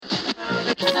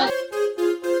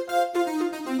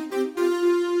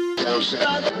It's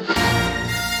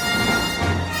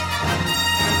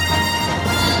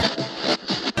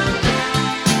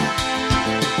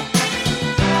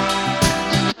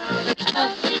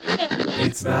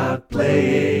Not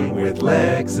Playing with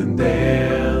Lex and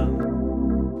Dan.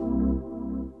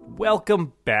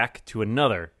 Welcome back to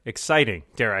another exciting,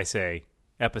 dare I say,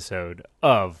 episode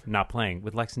of Not Playing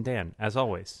with Lex and Dan, as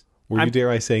always. Were you,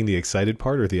 dare I, saying the excited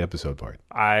part or the episode part?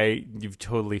 You've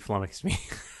totally flummoxed me.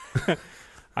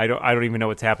 I don't even know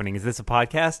what's happening. Is this a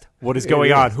podcast? What is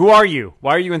going on? Who are you?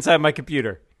 Why are you inside my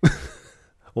computer?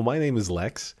 Well, my name is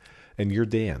Lex, and you're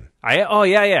Dan.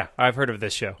 Yeah. I've heard of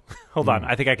this show. Hold on.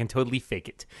 I think I can totally fake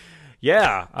it.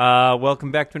 Yeah.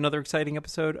 Welcome back to another exciting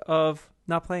episode of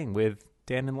Not Playing with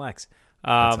Dan and Lex.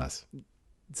 That's us.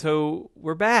 So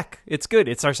we're back. It's good.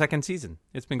 It's our second season.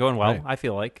 It's been going well, Right. I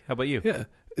feel like. How about you? Yeah,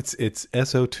 it's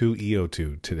SO2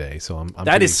 EO2 today, so I'm That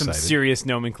pretty is some excited. serious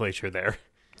nomenclature there.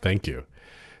 Thank you.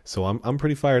 So I'm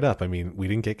pretty fired up. I mean, we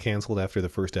didn't get canceled after the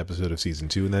first episode of season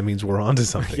 2, and that means we're on to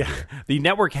something here. The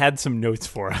network had some notes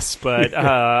for us, but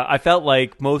I felt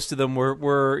like most of them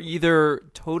were either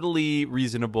totally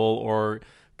reasonable or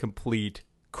complete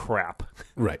crap.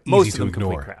 Right, Most easy of to them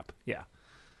ignore. complete crap. Yeah.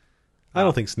 I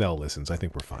don't think Snell listens. I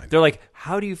think we're fine. They're like,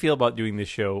 how do you feel about doing this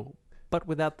show, but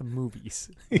without the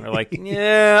movies? And we're like,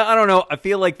 yeah, I don't know. I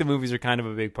feel like the movies are kind of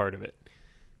a big part of it.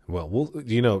 Well,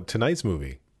 tonight's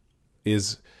movie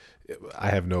is... I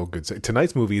have no good say.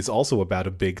 Tonight's movie is also about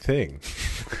a big thing.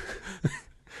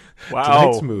 Wow.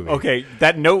 Tonight's movie. Okay,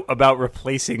 that note about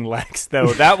replacing Lex,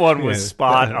 though, that one was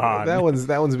spot on. That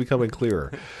one's becoming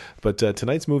clearer. But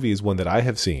tonight's movie is one that I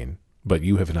have seen, but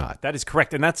you have not. That is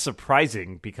correct, and that's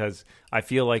surprising because I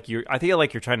feel like you're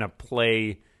trying to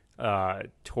play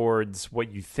towards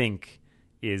what you think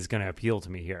is going to appeal to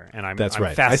me here, and I'm right.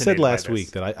 fascinated I said by last this.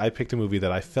 week that I picked a movie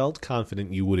that I felt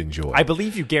confident you would enjoy. I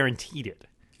believe you guaranteed it.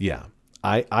 Yeah,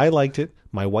 I liked it.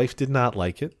 My wife did not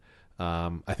like it.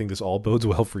 I think this all bodes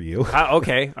well for you.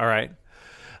 Okay, all right.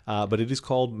 But it is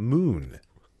called Moon.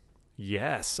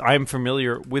 Yes, I'm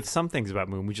familiar with some things about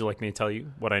Moon. Would you like me to tell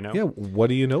you what I know? Yeah, what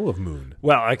do you know of Moon?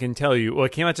 Well, I can tell you. Well,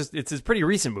 it came out it's a pretty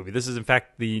recent movie. This is, in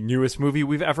fact, the newest movie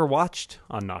we've ever watched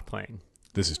on Not Playing.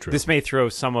 This is true. This may throw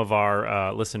some of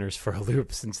our listeners for a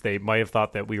loop, since they might have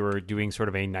thought that we were doing sort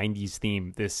of a 90s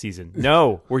theme this season.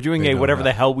 No, we're doing a whatever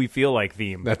the hell we feel like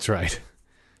theme. That's right.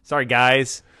 Sorry,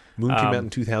 guys. Moon came out in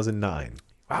 2009.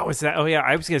 Wow, is that? Oh, yeah,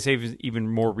 I was going to say it was even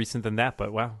more recent than that,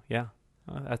 but wow, yeah.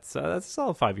 That's a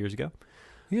solid 5 years ago.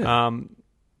 Yeah.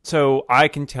 So I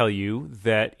can tell you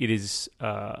that it is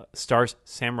stars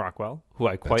Sam Rockwell, who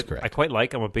I quite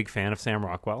like. I'm a big fan of Sam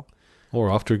Rockwell. Well,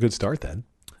 we're off to a good start then.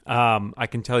 I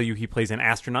can tell you he plays an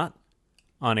astronaut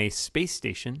on a space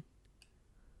station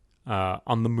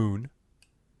on the moon.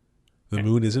 The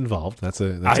moon is involved. That's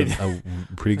a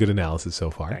pretty good analysis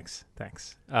so far.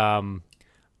 Thanks.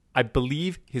 I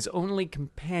believe his only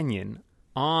companion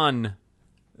on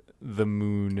the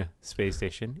moon space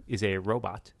station is a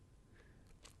robot.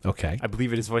 Okay. I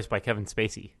believe it is voiced by Kevin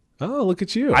Spacey. Oh, look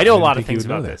at you. I know a didn't lot of think you things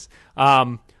would know about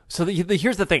that. this. So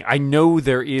here's the thing. I know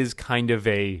there is kind of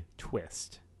a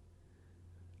twist.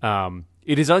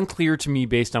 It is unclear to me,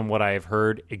 based on what I have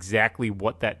heard, exactly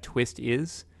what that twist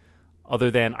is, other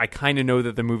than I kind of know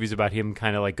that the movie's about him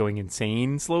kind of like going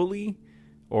insane slowly,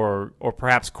 or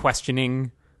perhaps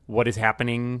questioning what is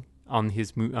happening on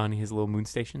his little moon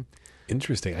station.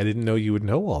 Interesting. I didn't know you would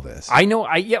know all this. I know.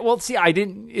 I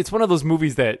didn't. It's one of those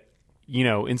movies that,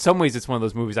 in some ways, it's one of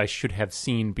those movies I should have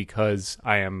seen because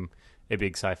I am a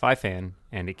big sci-fi fan,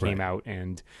 and it came out,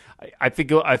 and I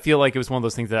feel like it was one of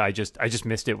those things that I just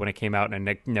missed it when it came out, and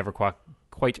I never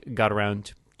quite got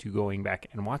around to going back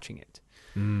and watching it.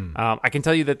 I can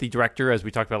tell you that the director, as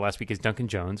we talked about last week, is Duncan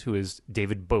Jones, who is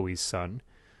David Bowie's son,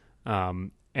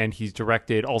 and he's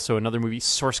directed also another movie,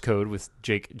 Source Code, with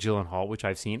Jake Gyllenhaal, which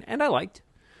I've seen and I liked.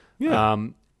 Yeah.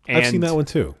 I've seen that one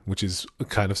too, which is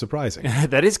kind of surprising.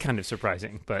 That is kind of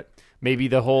surprising, but maybe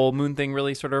the whole moon thing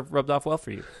really sort of rubbed off well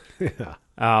for you. Yeah.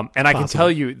 And I can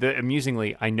tell you that,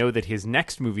 amusingly, I know that his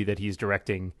next movie that he's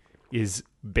directing is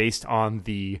based on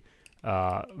the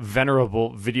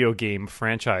venerable video game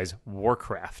franchise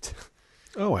Warcraft.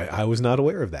 Oh, I was not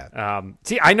aware of that.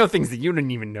 See, I know things that you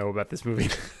didn't even know about this movie.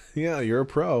 Yeah, you're a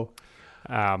pro.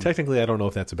 Technically, I don't know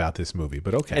if that's about this movie,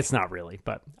 but okay. It's not really,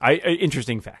 but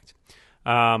interesting fact.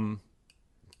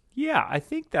 Yeah, I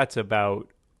think that's about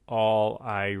all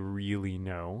I really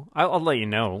know. I'll let you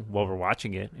know while we're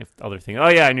watching it if other things. Oh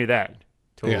yeah, I knew that.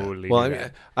 Totally. Yeah. Well, knew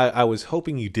that. I was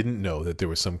hoping you didn't know that there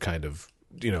was some kind of,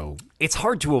 It's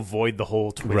hard to avoid the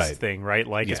whole twist thing, right?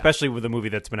 Like, especially with a movie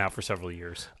that's been out for several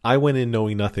years. I went in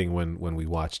knowing nothing when we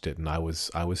watched it, and I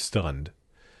was stunned.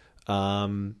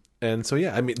 And so,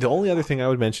 yeah, I mean, the only other thing I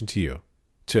would mention to you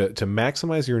to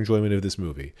maximize your enjoyment of this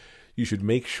movie, you should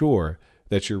make sure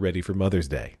that you're ready for Mother's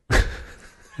Day.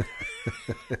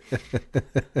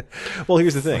 Well,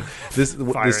 here's the thing. This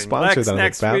sponsor that I'm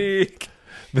next about, week.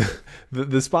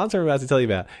 the sponsor I'm about to tell you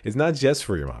about is not just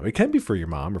for your mom. It can be for your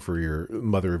mom or for your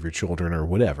mother of your children or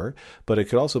whatever, but it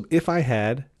could also, if I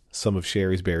had some of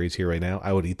Sherry's berries here right now,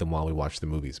 I would eat them while we watch the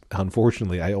movies.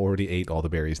 Unfortunately, I already ate all the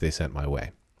berries they sent my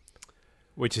way.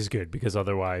 Which is good, because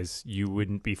otherwise you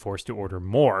wouldn't be forced to order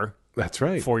more. That's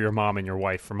right. For your mom and your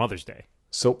wife for Mother's Day.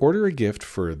 So order a gift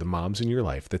for the moms in your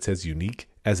life that's as unique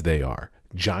as they are.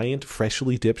 Giant,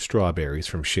 freshly dipped strawberries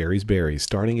from Sherry's Berries,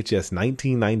 starting at just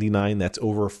 $19.99. That's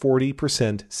over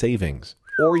 40% savings.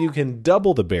 Or you can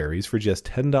double the berries for just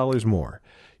 $10 more.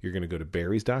 You're going to go to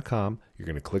berries.com. You're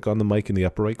going to click on the mic in the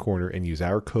upper right corner and use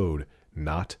our code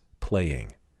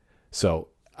NOTPLAYING. So,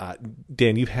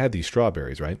 Dan, you've had these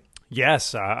strawberries, right?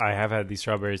 Yes, I have had these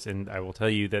strawberries, and I will tell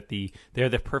you that they're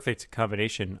the perfect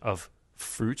combination of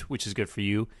fruit, which is good for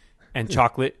you, and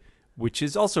chocolate, which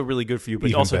is also really good for you, but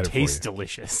Even also better for tastes you.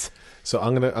 delicious. So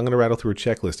I'm gonna rattle through a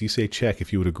checklist. You say check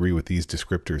if you would agree with these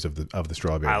descriptors of the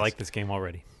strawberries. I like this game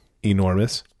already.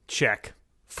 Enormous, Check.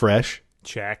 fresh,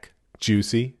 Check.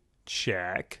 juicy,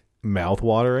 Check.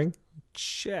 mouth-watering.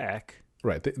 Check.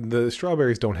 Right. The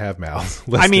strawberries don't have mouths.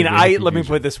 I mean, let me confusion.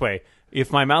 put it this way.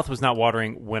 If my mouth was not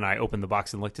watering when I opened the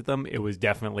box and looked at them, it was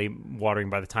definitely watering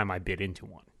by the time I bit into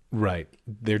one. Right.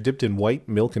 They're dipped in white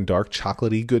milk and dark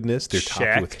chocolatey goodness. They're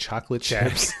Check. topped with chocolate Check.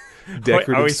 chips, Are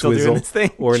decorative we still doing swizzle, this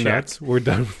thing? or Check. nuts. We're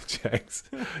done with checks.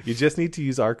 You just need to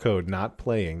use our code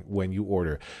NOTPLAYING when you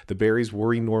order. The berries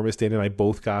were enormous. Dan and I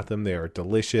both got them. They are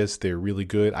delicious. They're really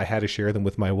good. I had to share them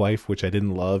with my wife, which I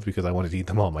didn't love because I wanted to eat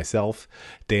them all myself.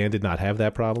 Dan did not have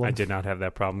that problem. I did not have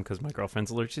that problem because my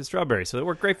girlfriend's allergic to strawberries, so it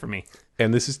worked great for me.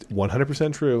 And this is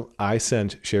 100% true. I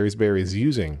sent Sherry's Berries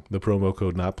using the promo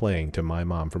code NOTPLAYING to my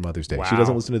mom for Mother's Day. Wow. She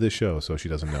doesn't listen to this show, so she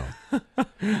doesn't know.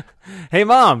 Hey,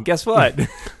 Mom, guess what?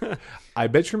 I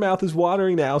bet your mouth is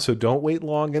watering now, so don't wait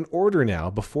long and order now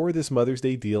before this Mother's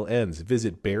Day deal ends.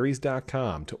 Visit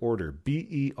berries.com to order,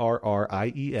 BERRIES.com.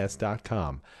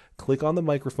 Click on the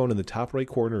microphone in the top right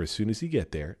corner as soon as you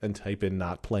get there and type in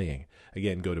 "not playing."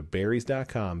 Again, go to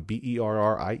berries.com,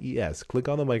 BERRIES. Click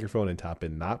on the microphone and type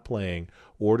in "not playing."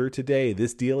 Order today.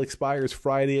 This deal expires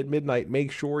Friday at midnight.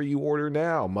 Make sure you order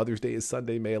now. Mother's Day is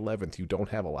Sunday, May 11th. You don't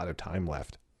have a lot of time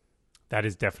left. That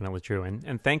is definitely true.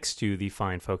 And thanks to the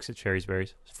fine folks at Sherry's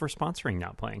Berries for sponsoring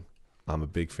Not Playing. I'm a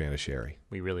big fan of Sherry.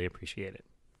 We really appreciate it.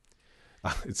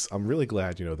 I'm really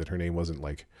glad, that her name wasn't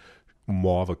like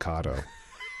Mauavocado.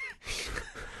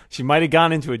 She might have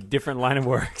gone into a different line of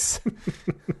works.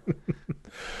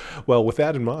 Well, with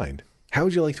that in mind, how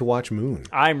would you like to watch Moon?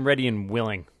 I'm ready and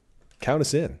willing. Count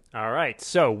us in. All right.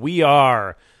 So we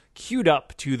are queued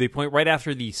up to the point right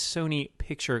after the Sony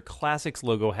Picture Classics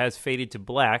logo has faded to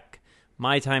black.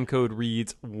 My time code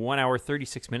reads 1 hour,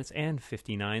 36 minutes, and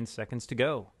 59 seconds to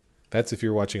go. That's if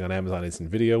you're watching on Amazon Instant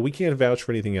Video. We can't vouch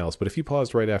for anything else, but if you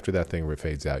paused right after that thing where it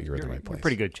fades out, you're in the right place. You're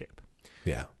pretty good shape.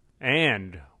 Yeah.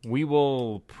 And we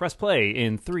will press play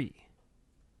in 3,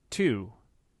 2,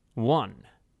 1.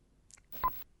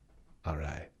 All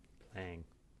right. Bang.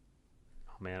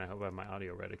 Oh, man, I hope I have my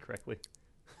audio read it correctly.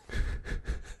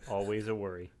 Always a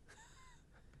worry.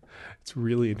 It's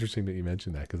really interesting that you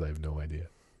mentioned that because I have no idea.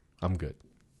 I'm good.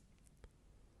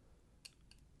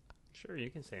 Sure,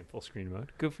 you can stay in full screen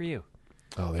mode. Good for you.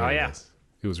 Oh, there it yeah. is.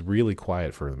 It was really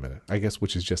quiet for a minute, I guess,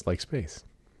 which is just like space.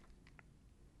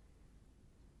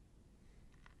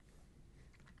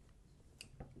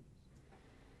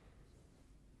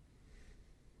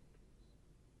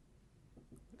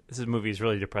 This movie is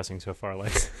really depressing so far,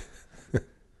 Lex.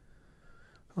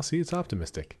 I'll see, it's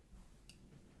optimistic.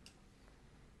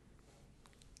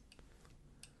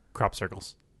 Crop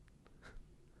circles.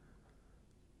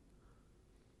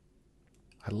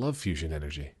 I love fusion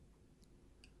energy.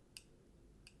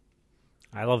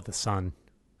 I love the sun.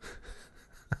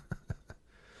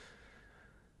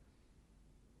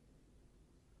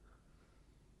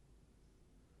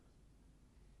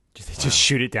 Did they just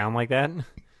shoot it down like that?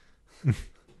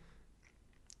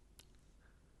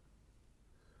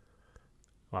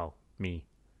 Well, me.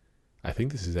 I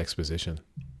think this is exposition.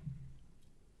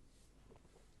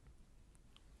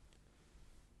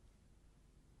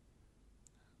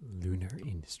 Lunar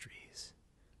Industries.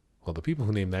 Well, the people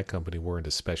who named that company weren't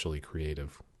especially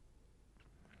creative.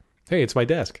 Hey, it's my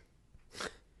desk.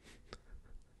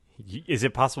 Is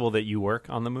it possible that you work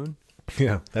on the moon?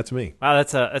 Yeah, that's me. Wow,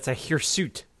 that's a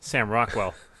hirsute, Sam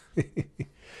Rockwell.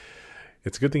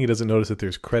 It's a good thing he doesn't notice that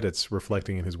there's credits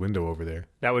reflecting in his window over there.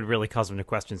 That would really cause him to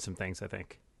question some things, I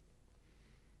think.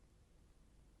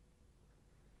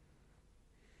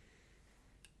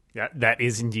 Yeah, that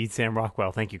is indeed Sam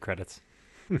Rockwell. Thank you, credits.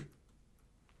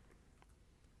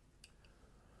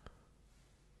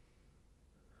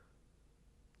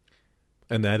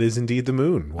 And that is indeed the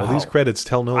moon. Well, Oh. these credits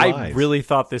tell no lies. I really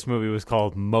thought this movie was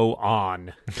called Mow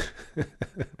On.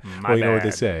 Well, you know what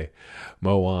they say.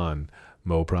 Mow on,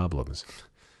 mow problems.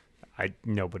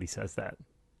 Nobody says that.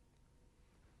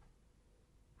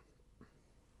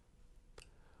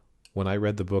 When I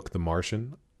read the book The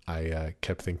Martian, I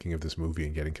kept thinking of this movie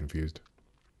and getting confused.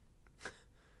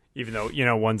 Even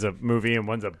though, one's a movie and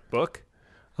one's a book.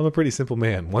 I'm a pretty simple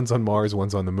man. One's on Mars,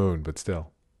 one's on the moon, but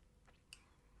still.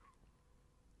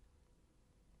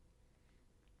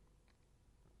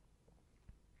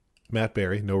 Matt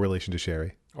Berry, no relation to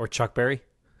Sherry. Or Chuck Berry.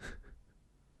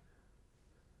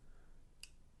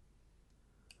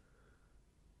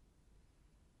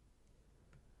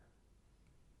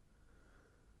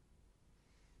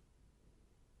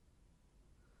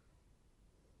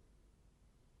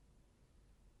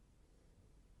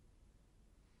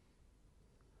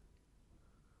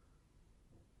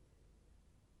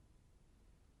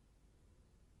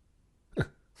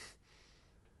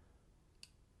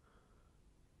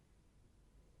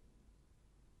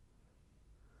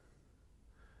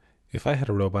 If I had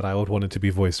a robot, I would want it to be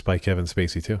voiced by Kevin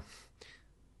Spacey, too.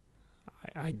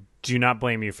 I do not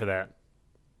blame you for that.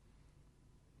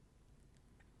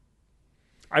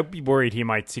 I'd be worried he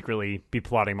might secretly be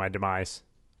plotting my demise.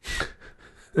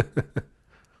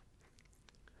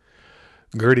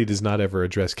 Gertie does not ever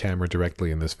address camera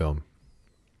directly in this film.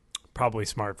 Probably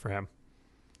smart for him.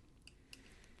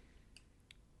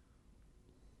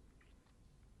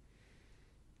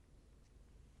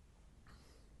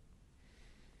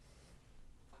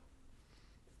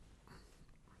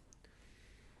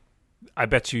 I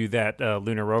bet you that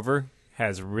lunar rover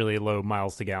has really low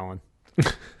miles to gallon.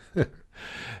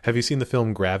 Have you seen the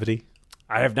film Gravity?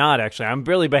 I have not, actually. I'm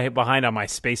barely behind on my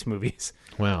space movies.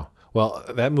 Wow. Well,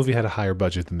 that movie had a higher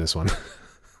budget than this one.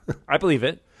 I believe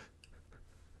it.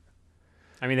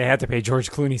 I mean, they had to pay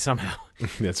George Clooney somehow.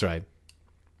 That's right.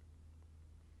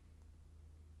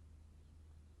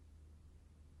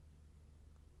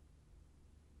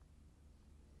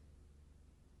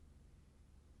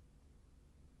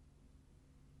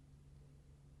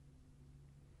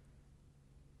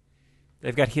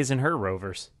 They've got his and her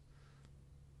rovers.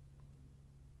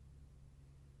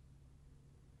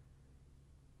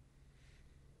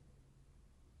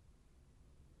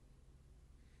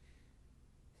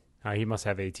 He must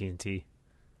have AT&T.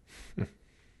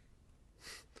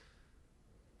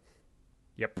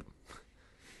 Yep.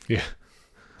 Yeah.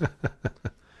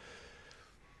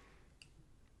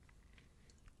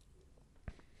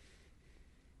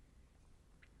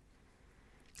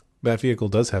 That vehicle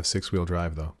does have 6-wheel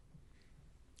drive, though.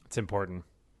 It's important.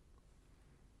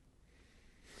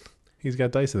 He's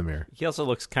got dice in the mirror. He also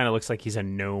looks like he's a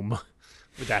gnome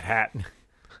with that hat.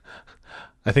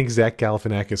 I think Zach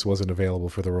Galifianakis wasn't available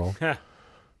for the role.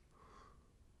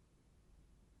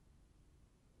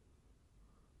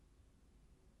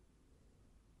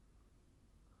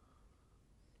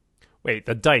 Wait,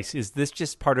 the dice. Is this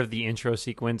just part of the intro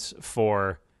sequence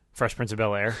for Fresh Prince of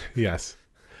Bel-Air? Yes.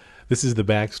 This is the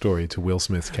backstory to Will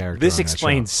Smith's character. This on that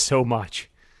explains show. so much.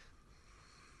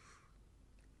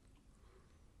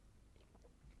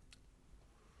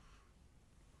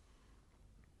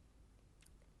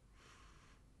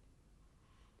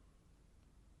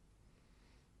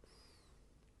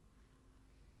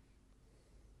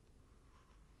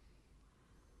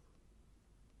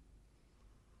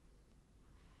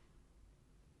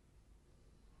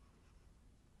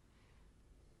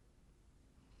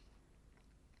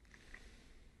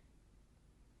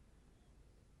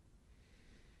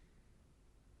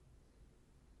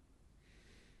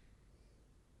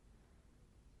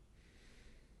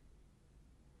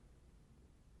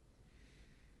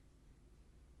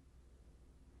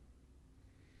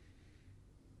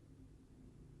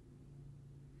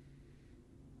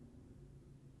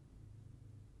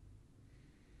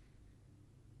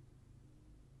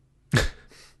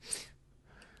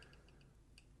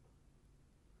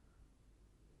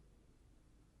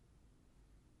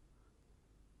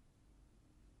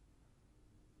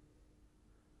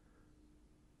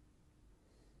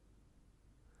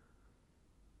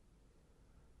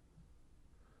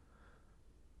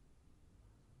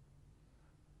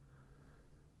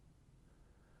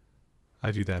 I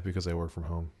do that because I work from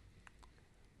home.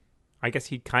 I guess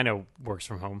he kind of works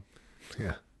from home.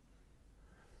 Yeah.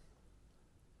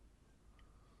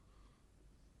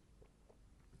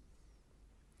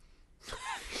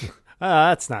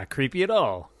 That's not creepy at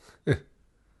all.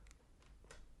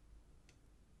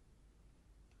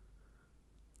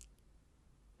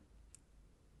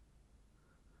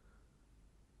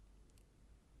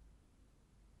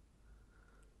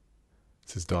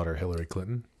 It's his daughter, Hillary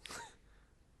Clinton.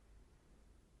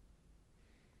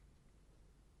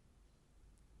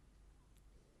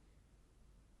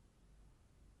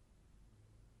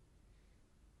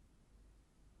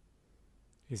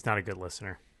 He's not a good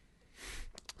listener.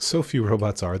 So few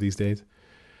robots are these days.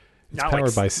 It's Not powered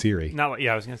like- by Siri. Not like,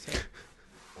 yeah, I was gonna say.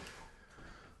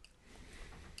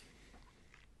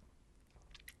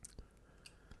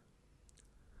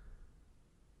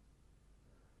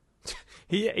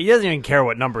 He doesn't even care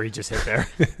what number he just hit there.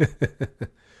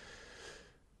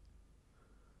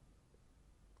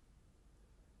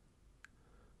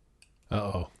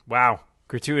 Uh-oh. Wow,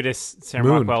 gratuitous Sam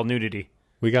Mooned. Rockwell nudity.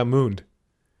 We got mooned.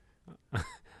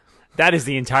 That is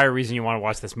the entire reason you want to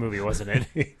watch this movie, wasn't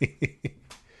it?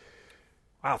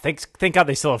 Wow, thank God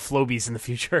they still have Flobies in the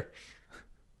future.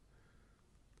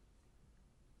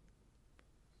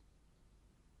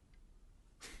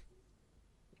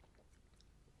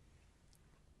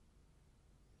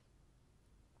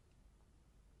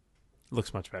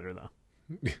 Looks much better though.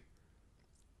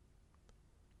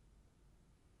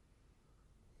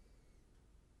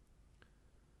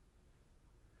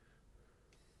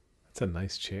 That's a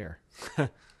nice chair.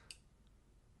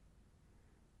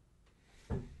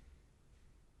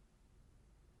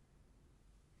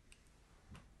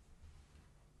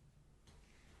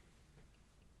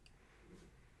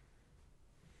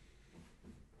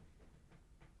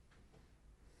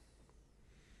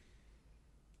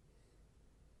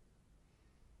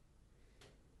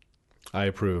 I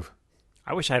approve.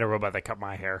 I wish I had a robot that cut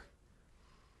my hair.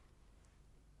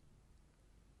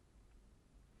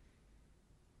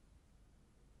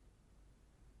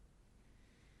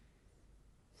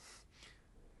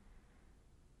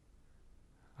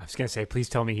 I was going to say, please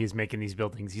tell me he's making these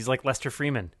buildings. He's like Lester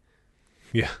Freeman.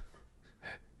 Yeah.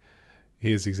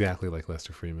 He is exactly like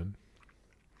Lester Freeman.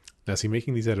 Now, is he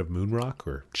making these out of moon rock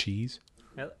or cheese?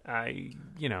 That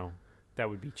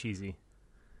would be cheesy.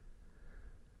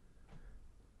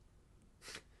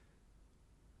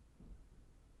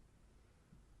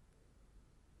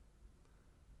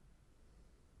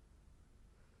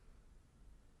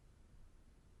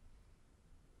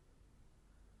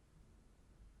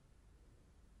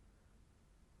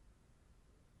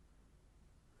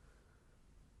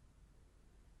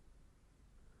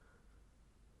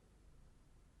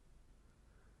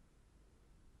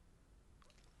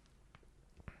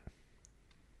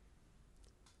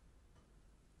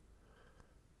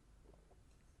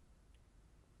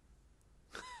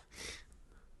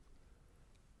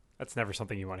 That's never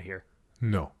something you want to hear.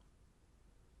 No.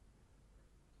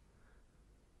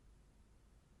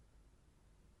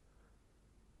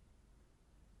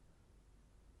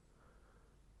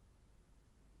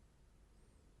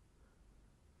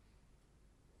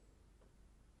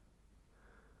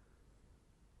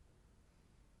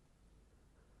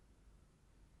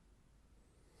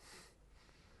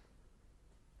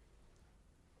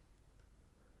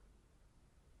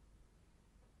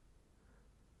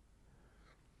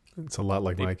 It's a lot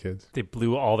like my kids. They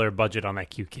blew all their budget on that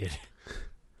cute kid.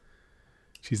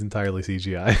 She's entirely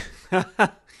CGI.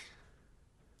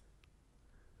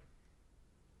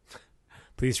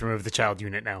 Please remove the child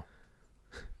unit now.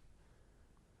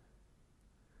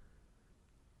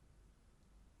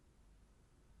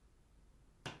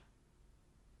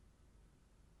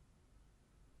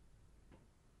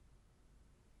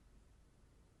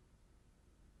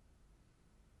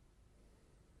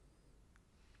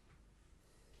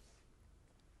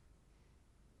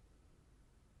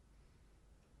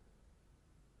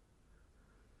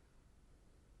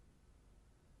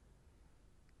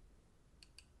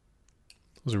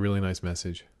 It was a really nice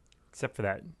message. Except for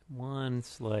that one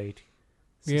slight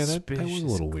Yeah, that was a suspicious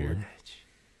little weird. glitch.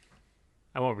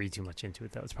 I won't read too much into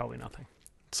it, though. It's probably nothing.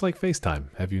 It's like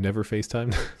FaceTime. Have you never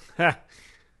FaceTimed?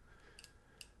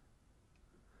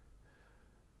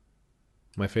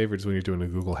 My favorite is when you're doing a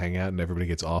Google Hangout and everybody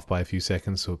gets off by a few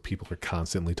seconds, so people are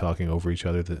constantly talking over each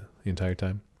other the entire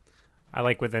time. I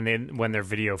like when their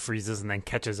video freezes and then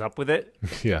catches up with it.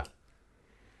 Yeah.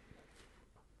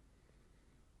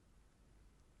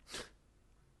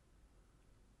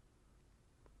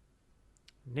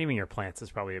 Naming your plants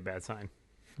is probably a bad sign.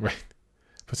 Right.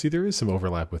 But see, there is some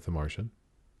overlap with The Martian.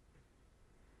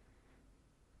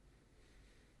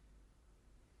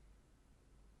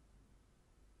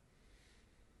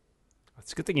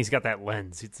 It's a good thing he's got that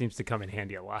lens. It seems to come in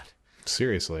handy a lot.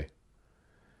 Seriously.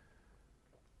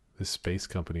 This space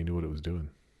company knew what it was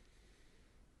doing.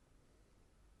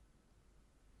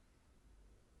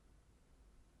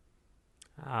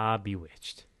 Ah,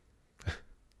 Bewitched.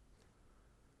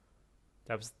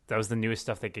 That was the newest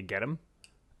stuff they could get him.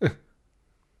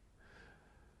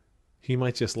 He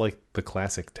might just like the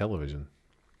classic television.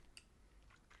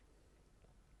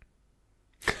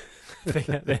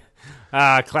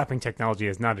 Clapping technology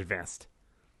is not advanced.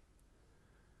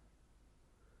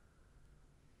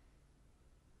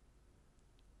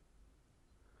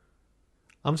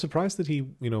 I'm surprised that he,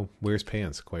 wears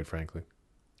pants, quite frankly.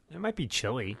 It might be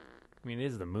chilly. I mean, it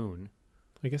is the moon.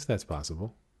 I guess that's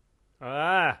possible.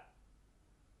 Ah.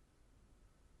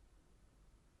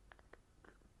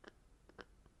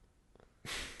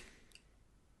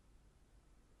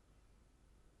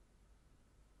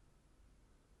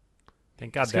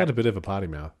 Thank God He's got a bit of a potty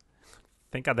mouth.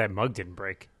 Thank God that mug didn't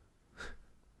break.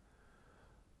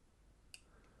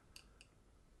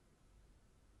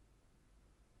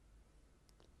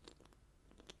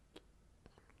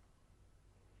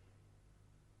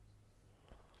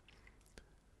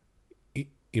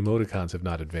 Emoticons have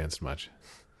not advanced much.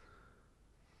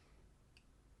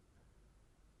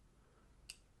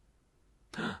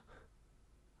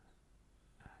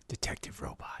 Detective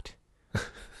Robot.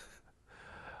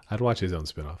 I'd watch his own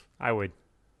spinoff. I would.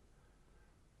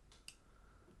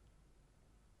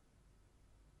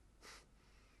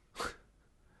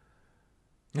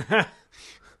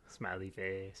 Smiley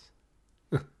face.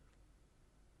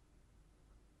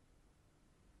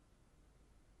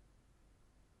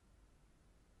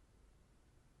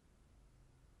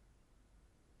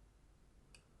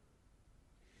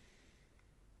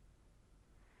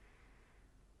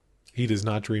 He does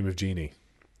not dream of Jeannie.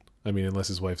 I mean, unless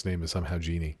his wife's name is somehow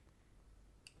Jeannie.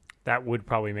 That would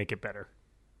probably make it better.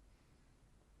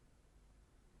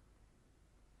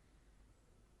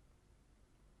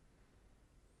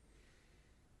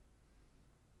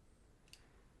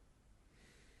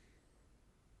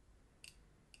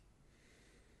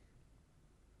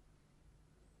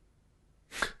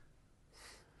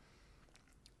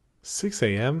 Six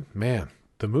a.m.? Man,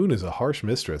 the moon is a harsh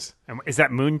mistress. And is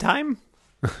that moon time?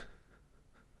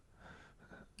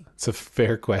 It's a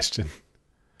fair question.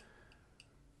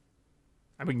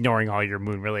 I'm ignoring all your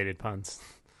moon-related puns.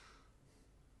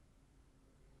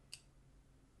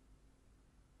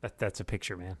 That's a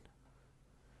picture, man.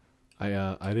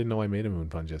 I didn't know I made a moon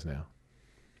pun just now.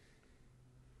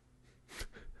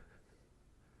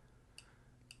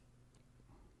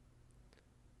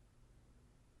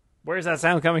 Where's that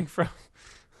sound coming from?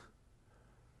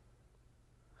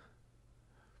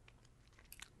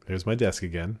 There's my desk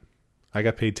again. I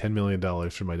got paid $10 million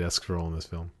for my desk role in this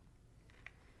film.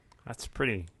 That's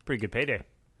pretty good payday.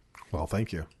 Well,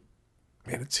 thank you.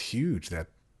 Man, it's huge, that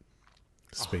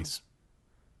space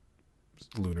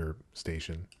lunar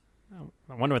station.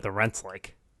 I wonder what the rent's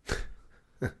like.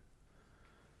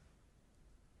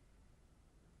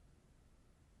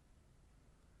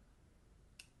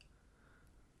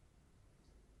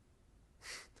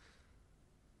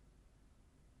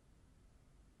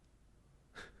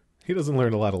 He doesn't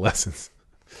learn a lot of lessons.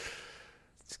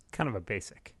 It's kind of a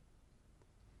basic.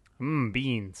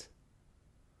 Beans.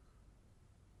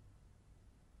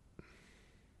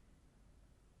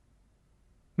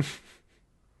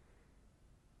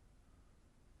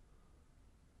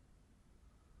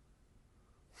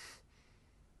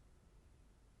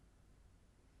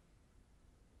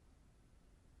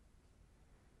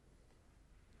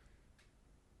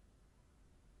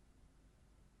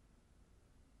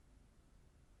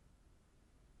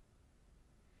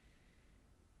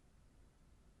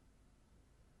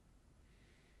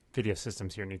 Video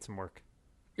systems here need some work.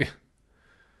 Yeah.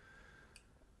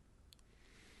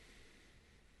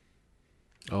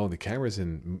 Oh, the camera's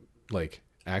in, like,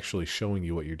 actually showing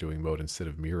you what you're doing mode instead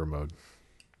of mirror mode.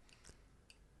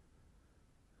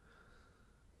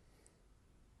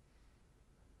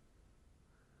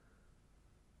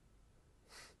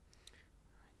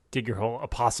 Dig your whole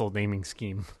apostle naming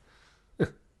scheme.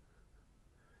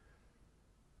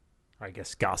 I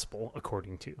guess gospel,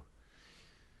 according to.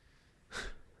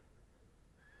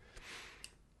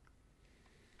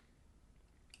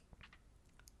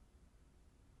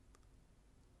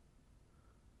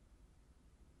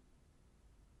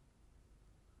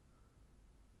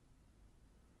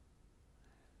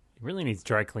 He really needs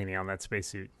dry cleaning on that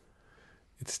spacesuit.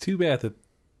 It's too bad that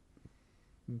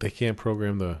they can't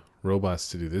program the robots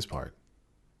to do this part.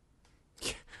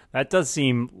 That does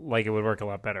seem like it would work a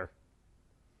lot better.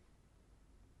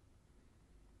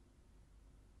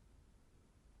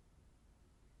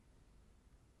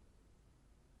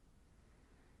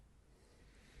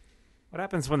 What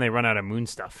happens when they run out of moon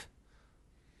stuff?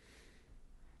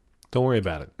 Don't worry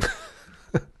about it.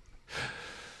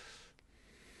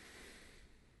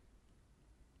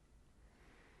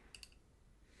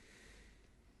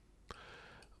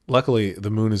 Luckily, the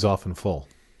moon is often full.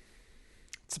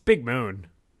 It's a big moon.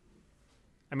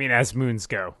 I mean, as moons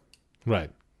go. Right.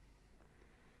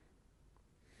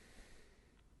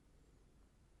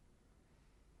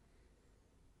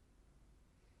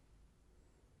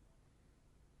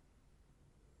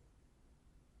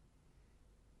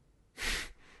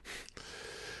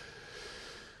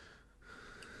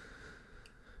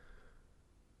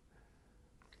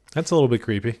 That's a little bit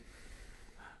creepy.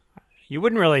 You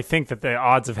wouldn't really think that the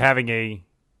odds of having a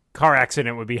car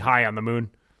accident would be high on the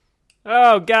moon.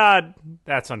 Oh, God.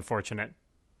 That's unfortunate.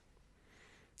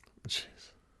 Jeez.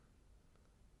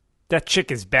 That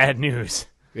chick is bad news.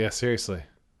 Yeah, seriously.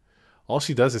 All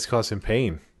she does is cause him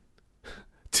pain.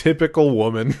 Typical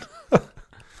woman.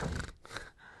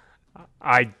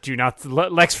 I do not...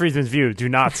 Lex Friedman's view do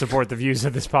not support the views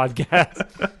of this podcast.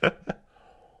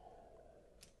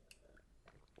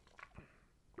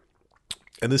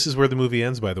 And this is where the movie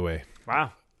ends, by the way.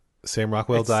 Wow. Sam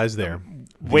Rockwell dies there.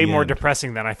 Way The more end.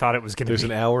 depressing than I thought it was going to There's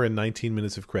be. an hour and 19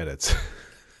 minutes of credits.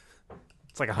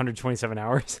 It's like 127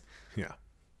 hours. Yeah.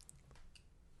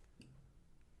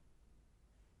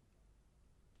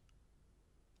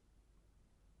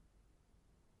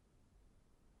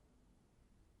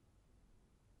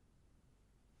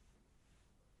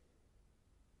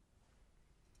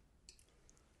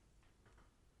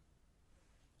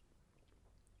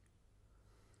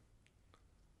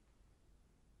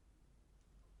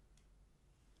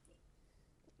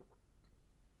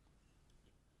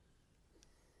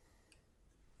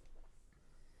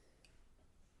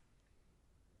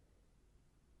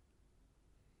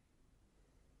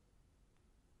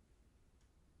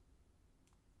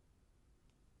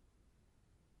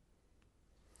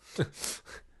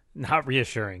 Not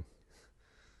reassuring.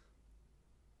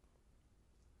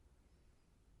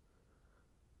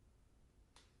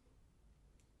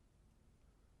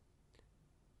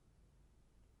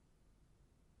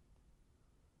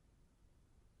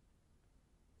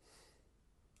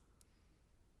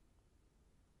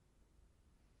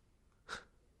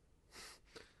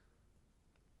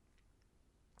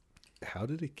 How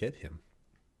did it get him?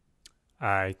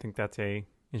 I think that's a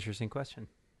interesting question.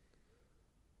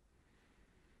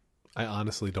 I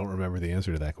honestly don't remember the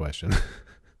answer to that question.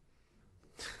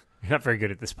 You're not very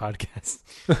good at this podcast.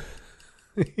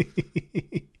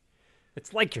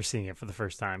 It's like you're seeing it for the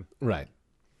first time. Right.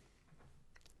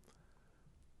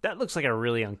 That looks like a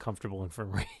really uncomfortable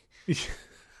infirmary.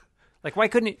 Like, why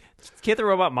can't the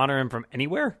robot monitor him from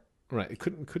anywhere? Right.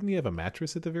 Couldn't he have a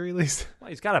mattress at the very least? Well,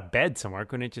 he's got a bed somewhere.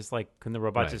 Couldn't the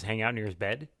robot Right. just hang out near his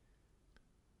bed?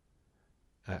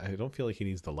 I don't feel like he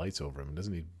needs the lights over him. He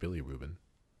doesn't need Billy Rubin.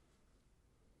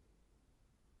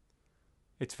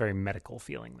 It's very medical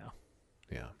feeling, though.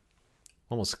 Yeah.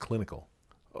 Almost clinical.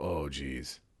 Oh,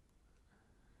 geez.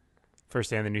 First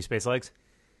day on the new space legs.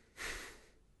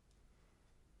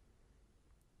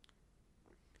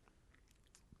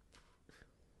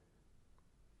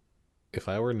 If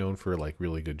I were known for like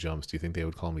really good jumps, do you think they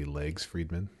would call me Legs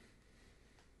Friedman?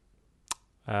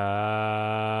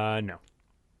 No.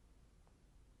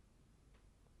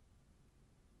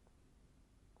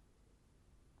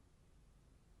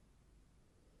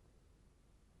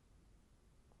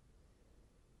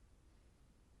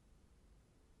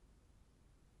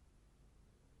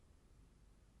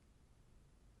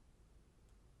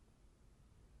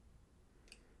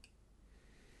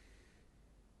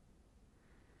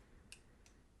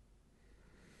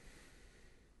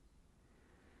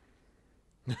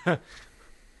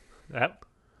 That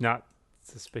not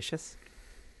suspicious.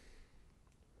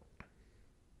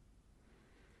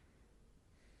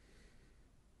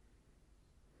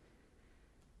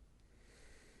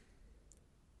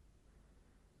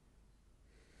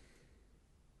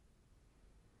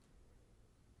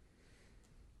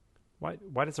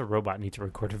 Why does a robot need to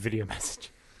record a video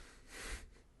message?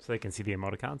 So they can see the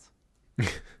emoticons?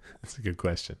 That's a good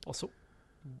question. Also,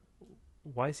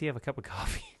 why does he have a cup of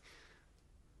coffee?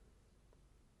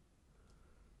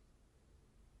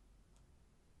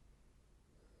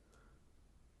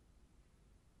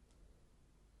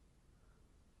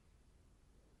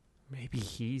 Maybe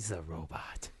he's a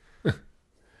robot.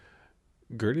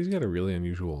 Gertie's got a really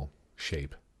unusual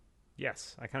shape.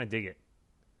 Yes, I kind of dig it.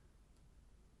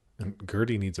 And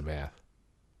Gertie needs a bath.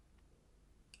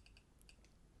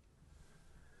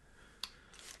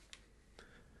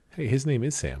 Hey, his name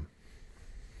is Sam.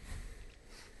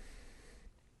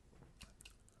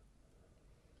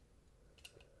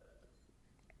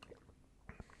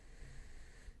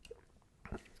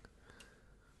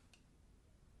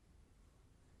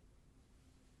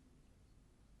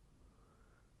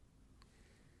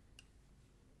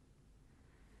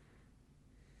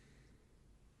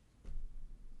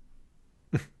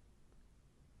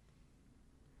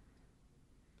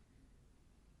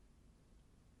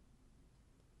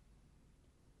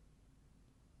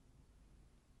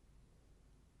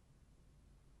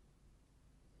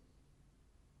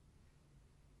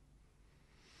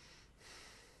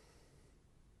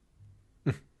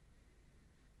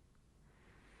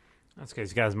 That's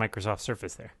because he's got his Microsoft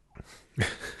Surface there.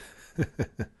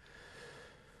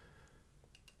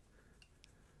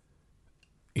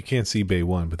 You can't see Bay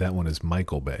 1, but that one is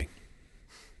Michael Bay.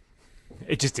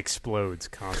 It just explodes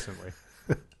constantly.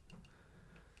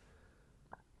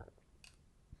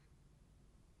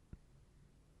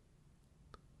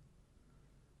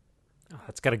 Oh,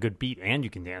 that's got a good beat, and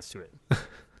you can dance to it.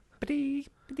 Ba-dee,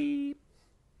 ba-dee.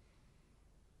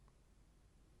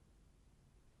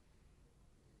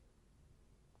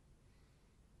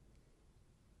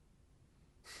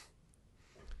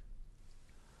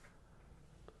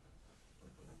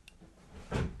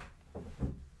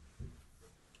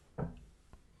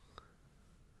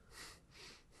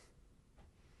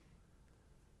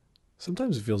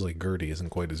 Sometimes it feels like Gertie isn't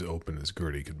quite as open as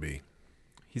Gertie could be.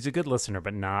 He's a good listener,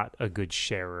 but not a good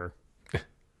sharer.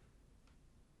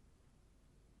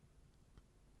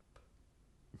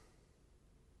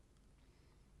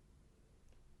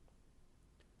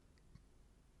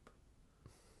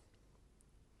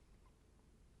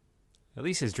 At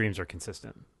least his dreams are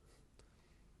consistent.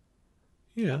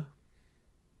 Yeah.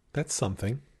 That's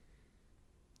something.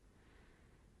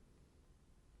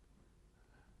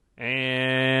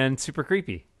 And super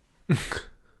creepy.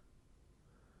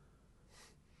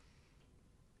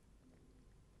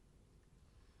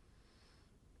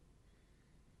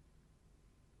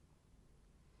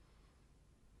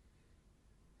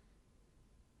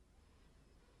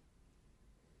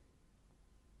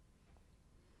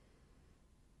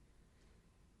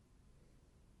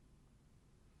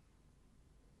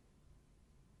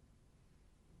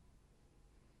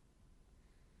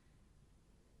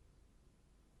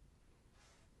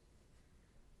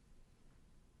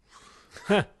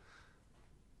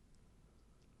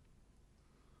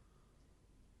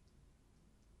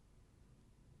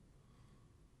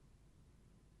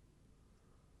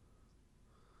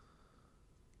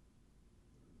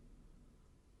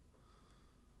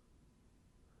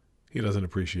 He doesn't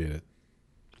appreciate it,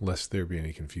 lest there be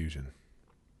any confusion.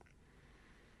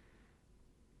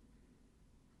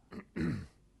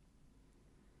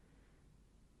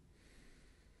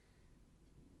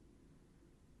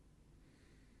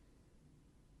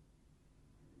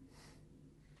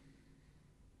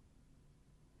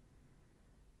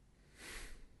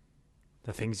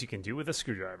 The things you can do with a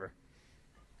screwdriver.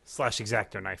 /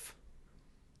 X-Acto knife.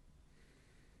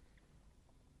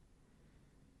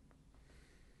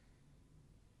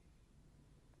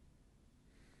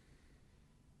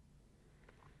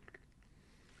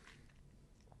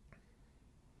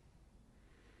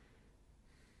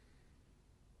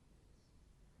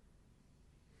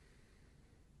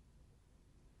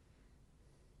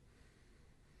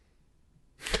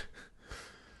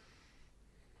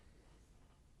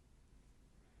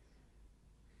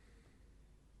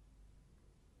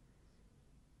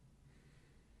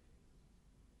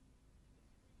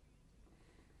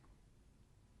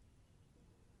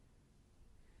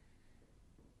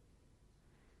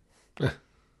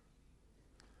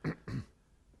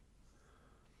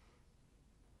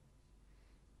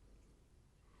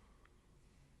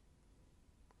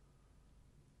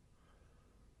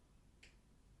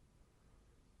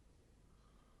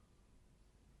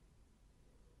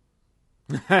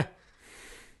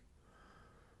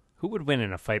 Who would win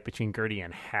in a fight between Gertie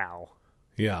and Hal?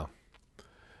 Yeah.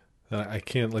 I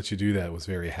can't let you do that was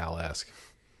very Hal-esque.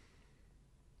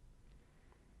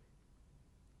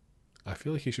 I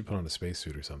feel like he should put on a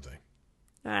spacesuit or something.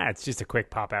 It's just a quick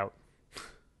pop out.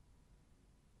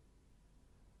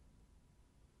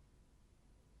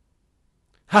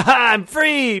 Haha, I'm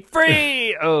free!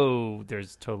 Free! Oh,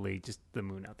 there's totally just the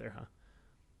moon out there, huh?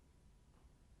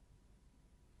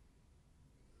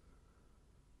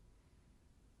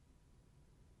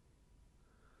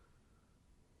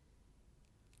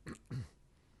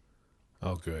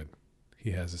 Oh, good.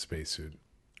 He has a spacesuit.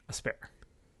 A spare.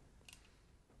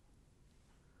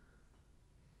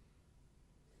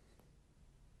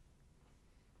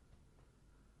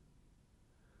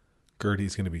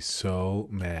 Gertie's going to be so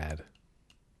mad.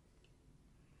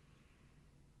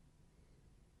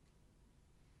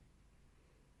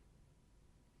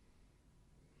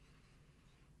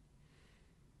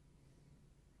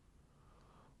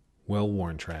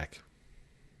 Well-worn track.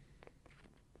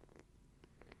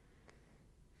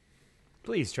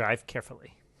 Please drive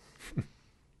carefully. Do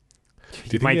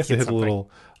you think he has to hit a little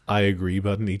I agree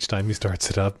button each time he starts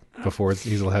it up before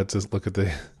he'll have to look at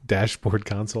the dashboard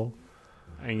console?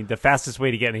 I mean, the fastest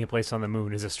way to get any place on the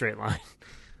moon is a straight line.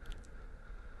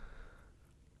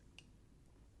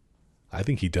 I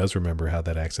think he does remember how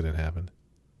that accident happened.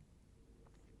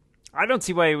 I don't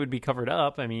see why it would be covered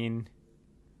up. I mean,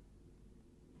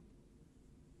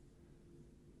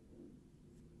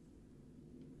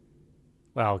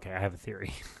 Well, okay, I have a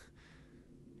theory.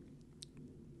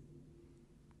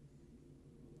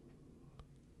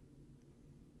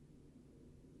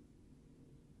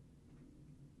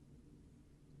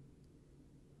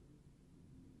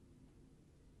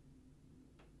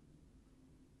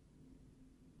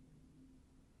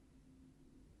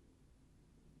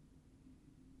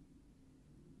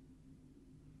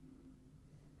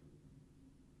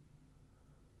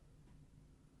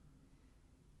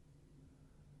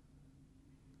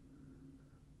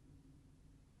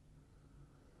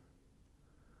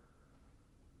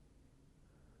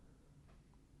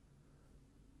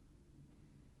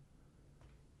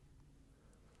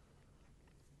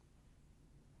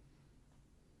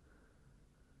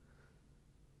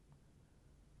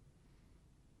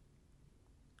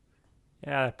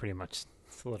 Yeah, that pretty much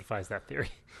solidifies that theory.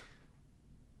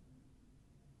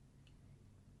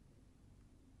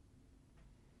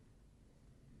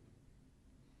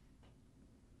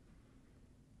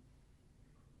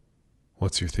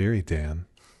 What's your theory, Dan?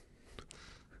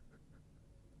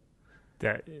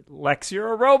 That Lex,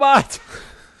 you're a robot.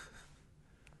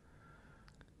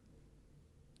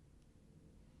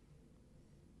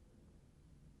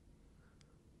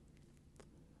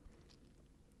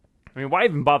 I mean, why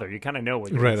even bother? You kind of know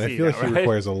what you're Right, going I to see. feel like now, he right?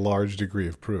 requires a large degree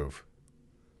of proof.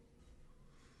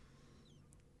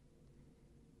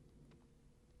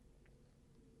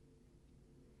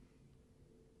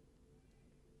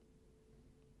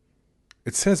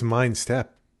 It says mind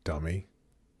step, dummy.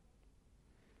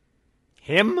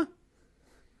 Him?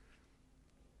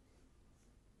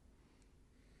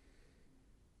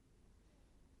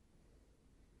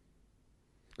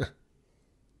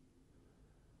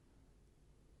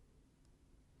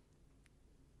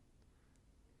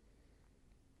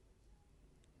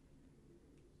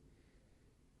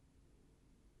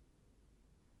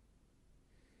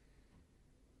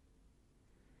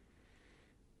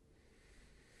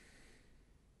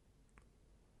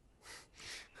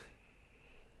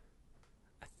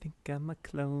 I think I'm a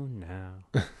clone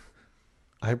now.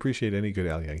 I appreciate any good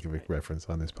Al Yankovic reference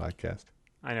on this podcast.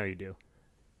 I know you do.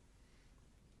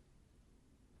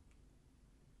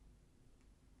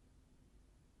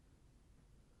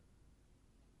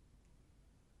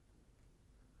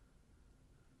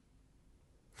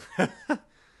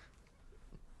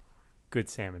 Good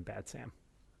Sam and bad Sam.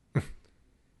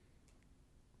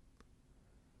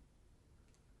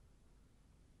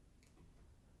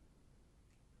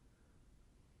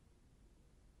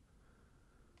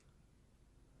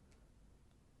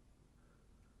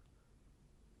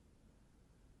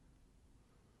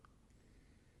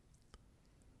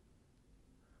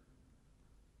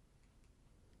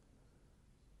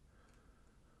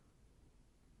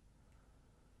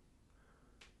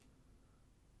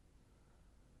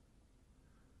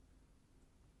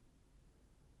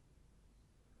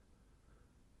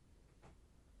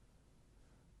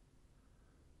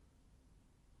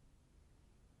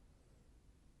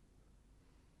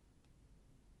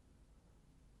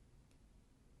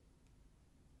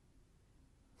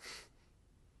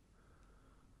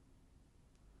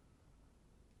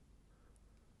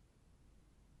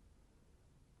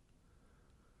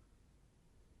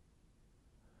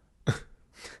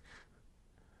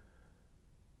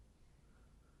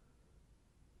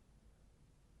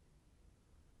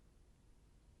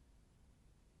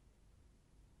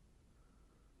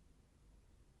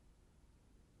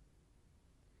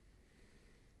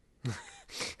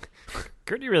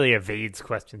 Gertie really evades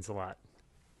questions a lot.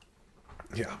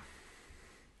 Yeah.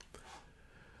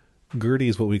 Gertie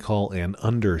is what we call an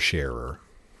undersharer.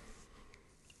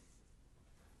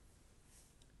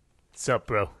 Sup,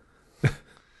 bro?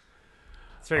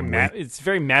 It's very I'm wait- it's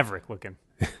very maverick looking.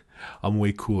 I'm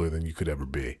way cooler than you could ever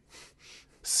be.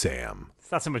 Sam.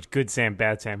 It's not so much good Sam,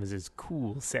 bad Sam as it's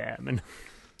cool Sam. And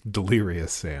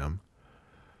Delirious Sam.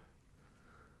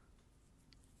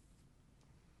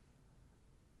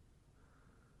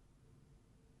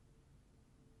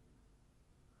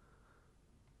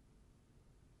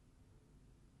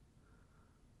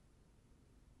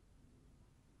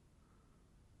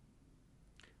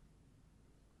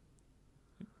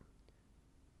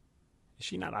 is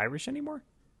she not Irish anymore?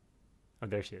 Oh,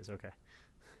 there she is. Okay.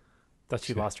 Thought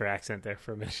she lost her accent there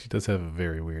for a minute. She does have a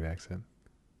very weird accent.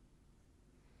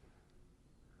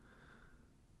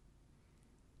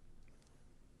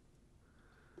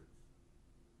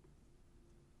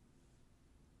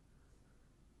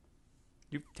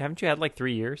 Haven't you had like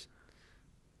 3 years?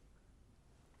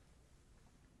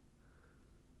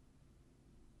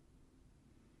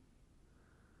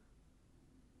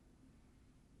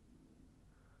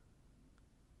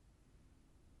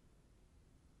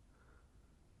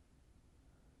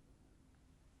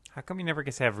 How come he never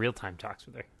gets to have real-time talks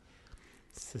with her?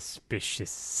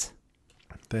 Suspicious.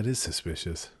 That is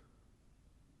suspicious.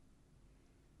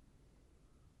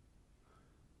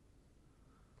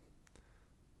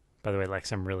 By the way,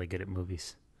 Lex, I'm really good at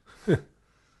movies. I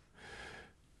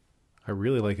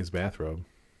really like his bathrobe.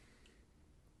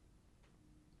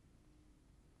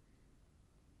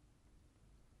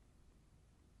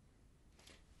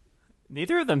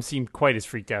 Neither of them seem quite as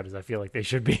freaked out as I feel like they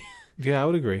should be. Yeah, I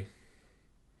would agree.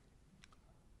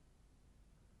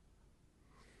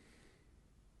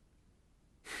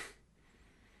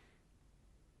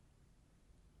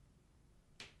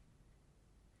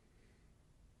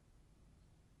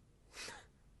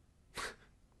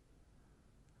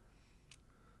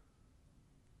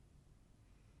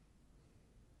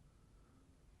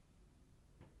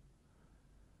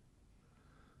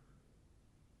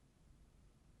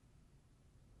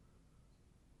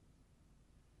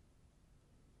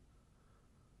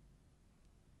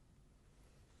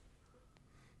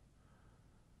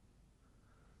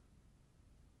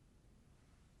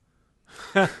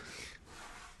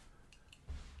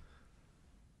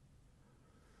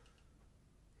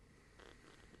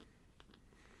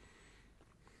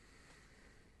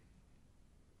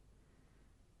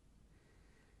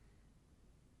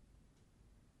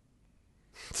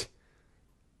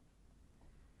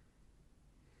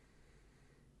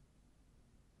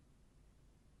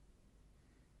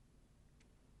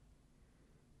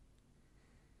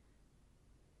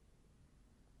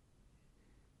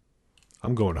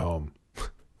 I'm going home.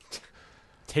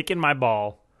 Taking my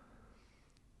ball.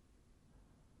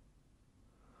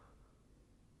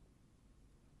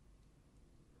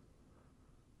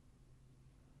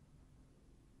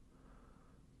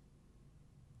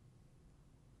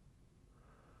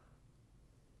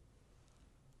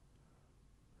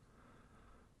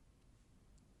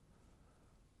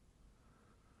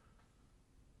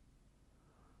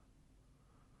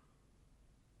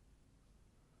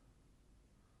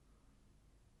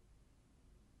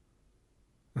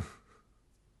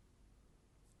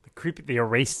 The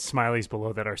erased smileys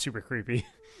below that are super creepy.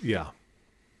 Yeah.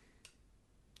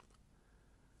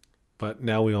 But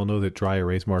now we all know that dry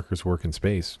erase markers work in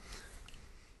space.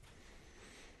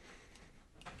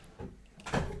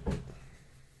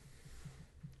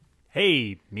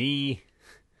 Hey, me.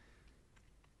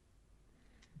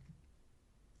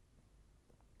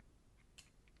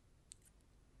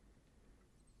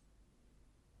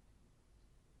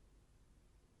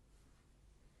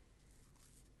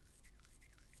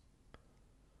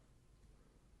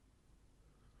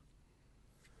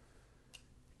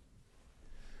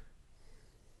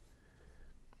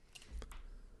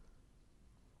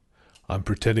 I'm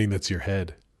pretending that's your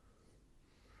head.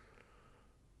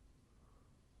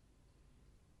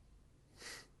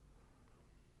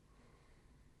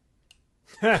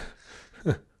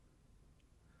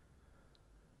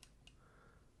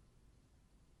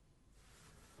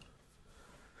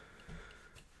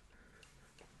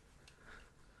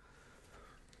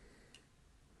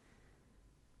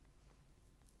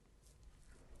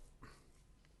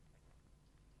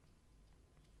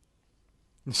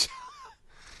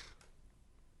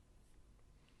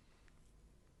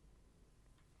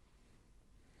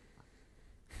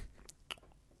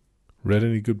 Read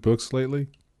any good books lately?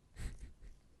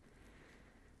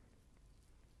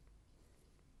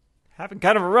 Having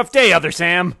kind of a rough day, Other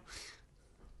Sam.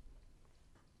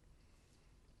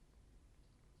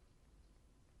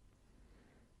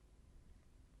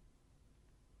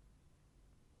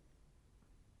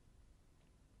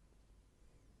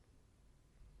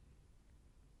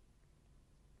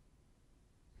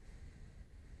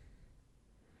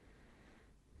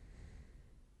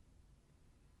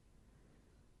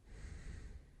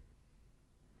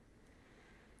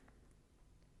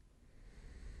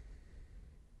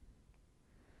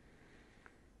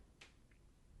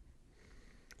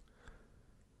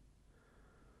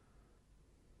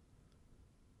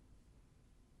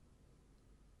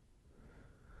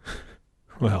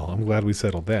 Well, I'm glad we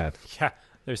settled that. Yeah,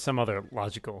 there's some other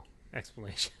logical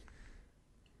explanation.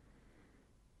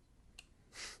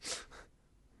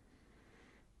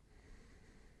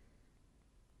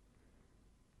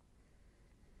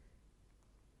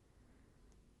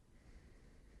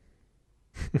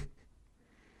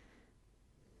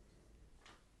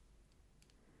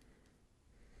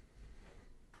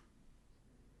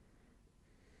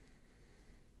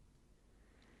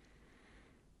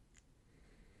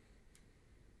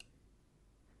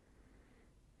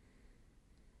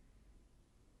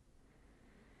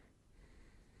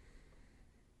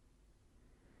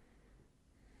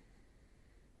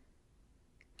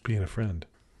 Being a friend.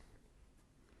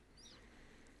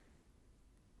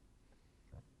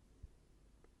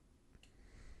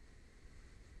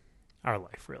 Our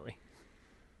life, really.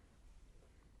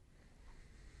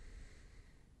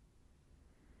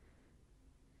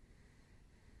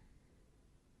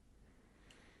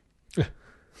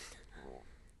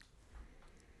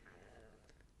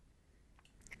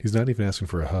 He's not even asking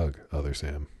for a hug, other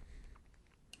Sam.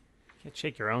 You can't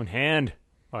shake your own hand.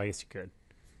 Well, I guess you could.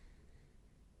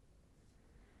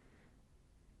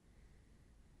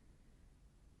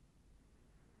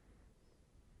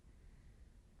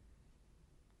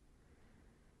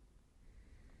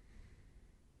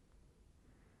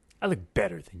 I look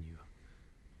better than you.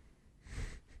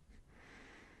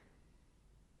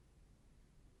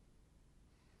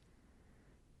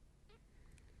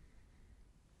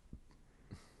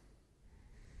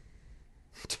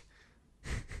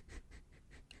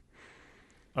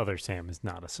 Other Sam is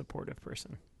not a supportive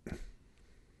person.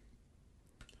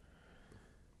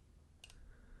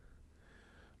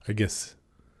 I guess.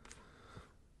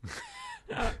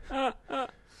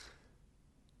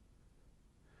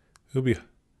 It'll be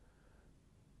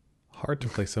hard to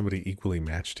play somebody equally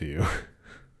matched to you.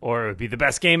 Or it would be the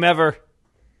best game ever.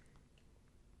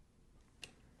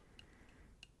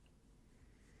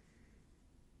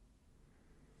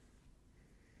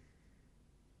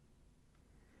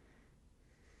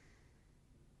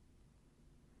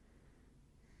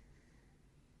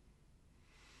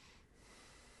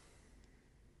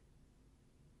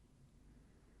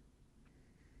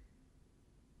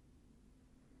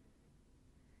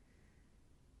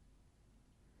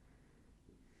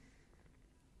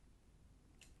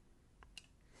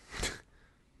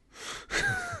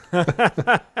 I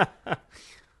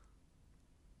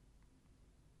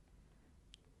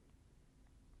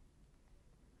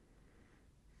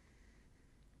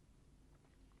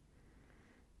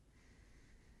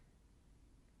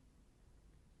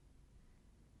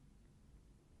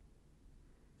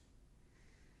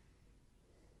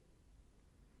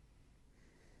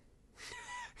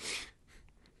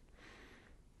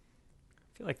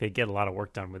feel like they get a lot of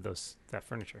work done with that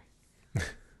furniture.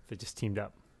 They just teamed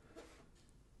up.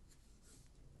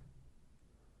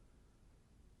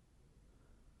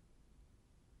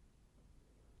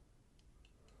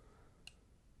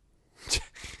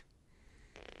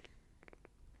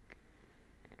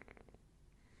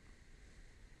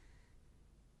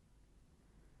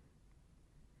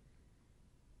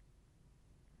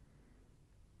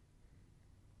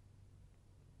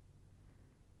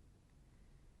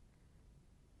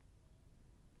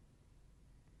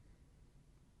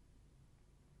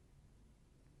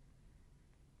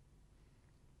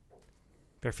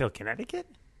 Fairfield, Connecticut?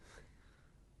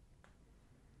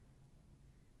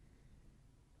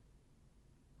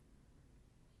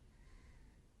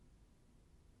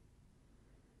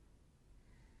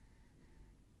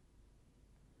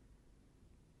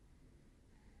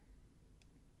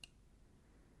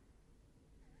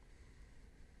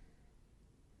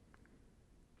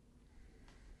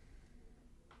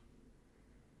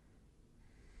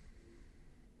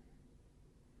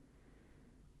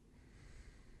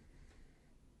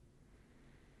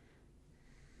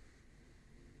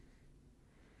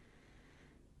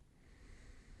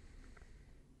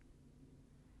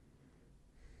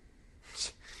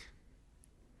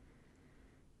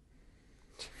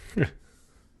 I'm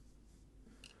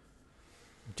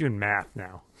doing math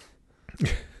now.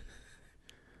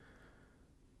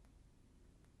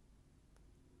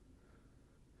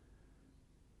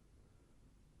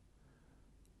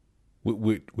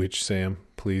 Which Sam,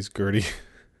 please, Gertie?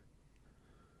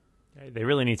 They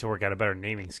really need to work out a better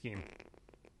naming scheme.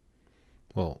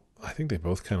 Well, I think they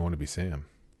both kind of want to be Sam.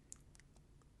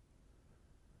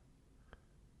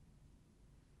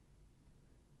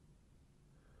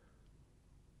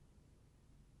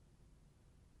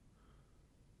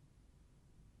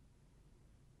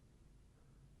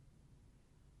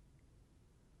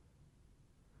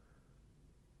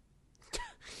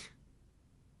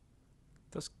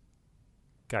 Those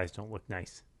guys don't look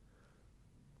nice.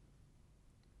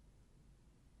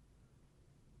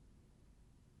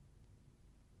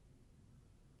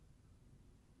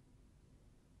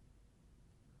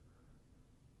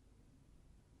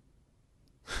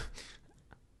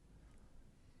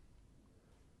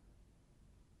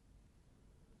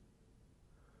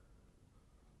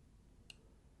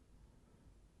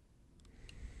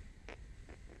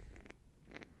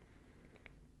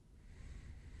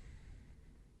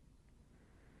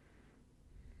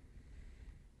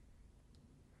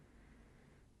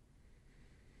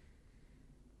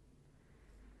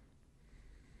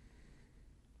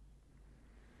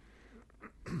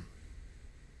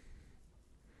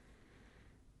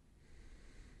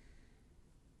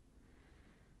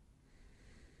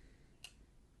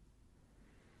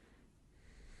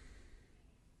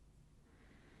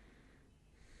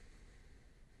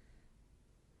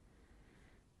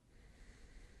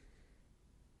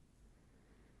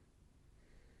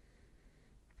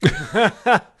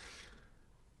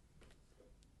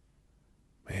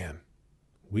 Man,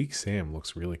 Weak Sam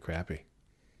looks really crappy.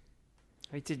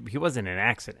 He wasn't in an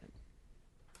accident.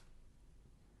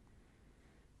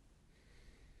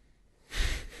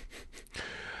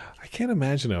 I can't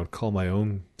imagine I would call my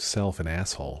own self an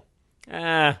asshole.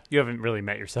 You haven't really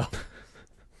met yourself.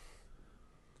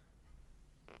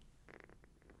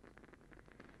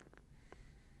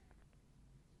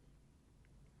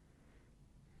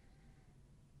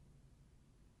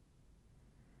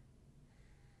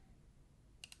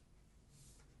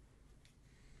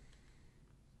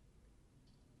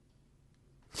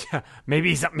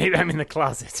 Maybe I'm in the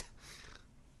closet.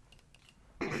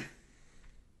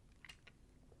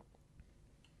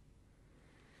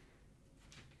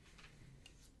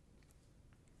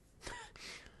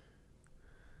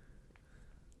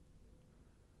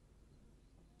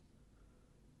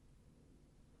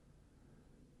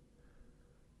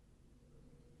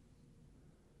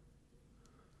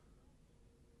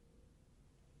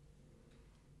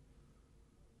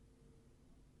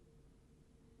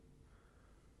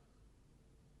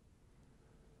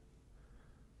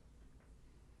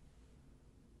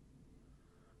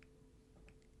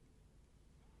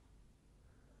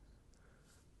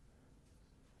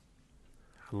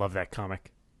 I love that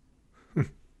comic.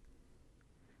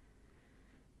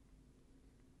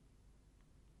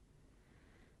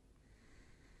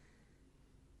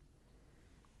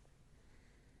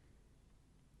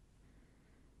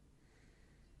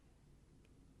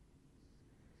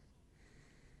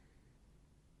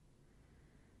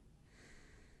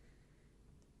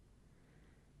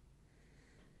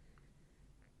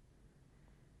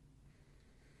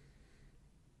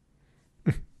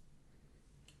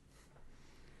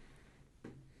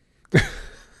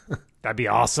 That'd be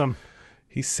awesome.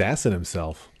 He's sassing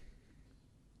himself.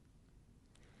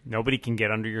 Nobody can get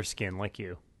under your skin like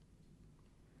you.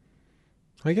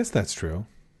 I guess that's true.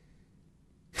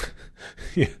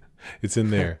 Yeah, it's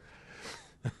in there.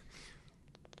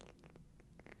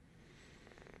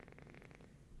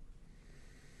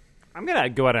 I'm going to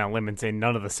go out on a limb and say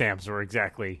none of the Sams were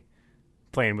exactly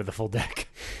playing with the full deck.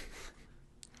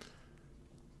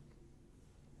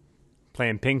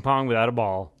 Playing ping pong without a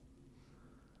ball.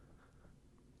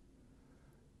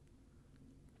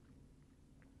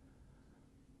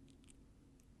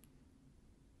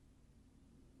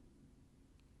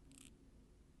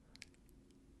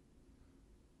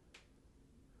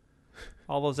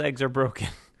 All those eggs are broken.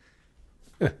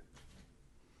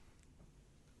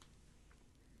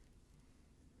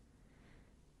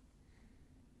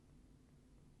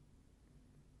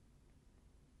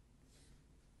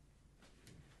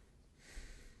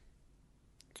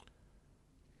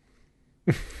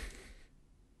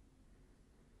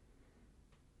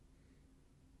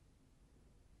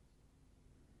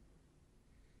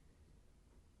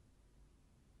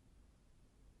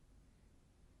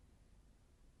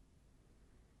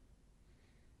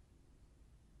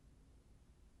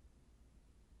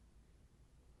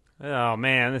 Oh,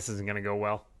 man, this isn't going to go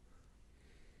well.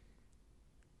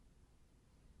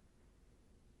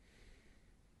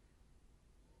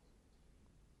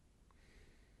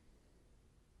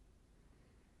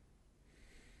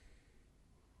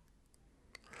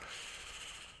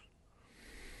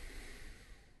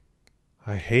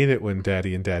 I hate it when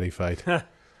Daddy and Daddy fight.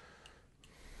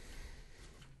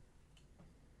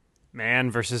 Man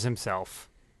versus himself.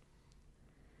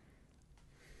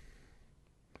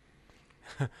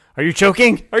 Are you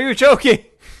choking? Are you choking?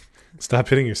 Stop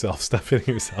hitting yourself. Stop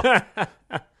hitting yourself.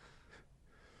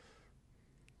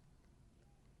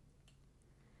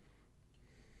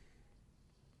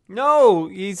 No,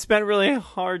 he spent really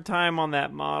hard time on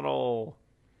that model.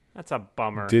 That's a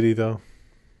bummer. Did he, though?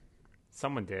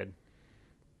 Someone did.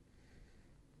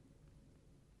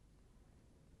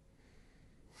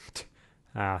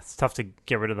 It's tough to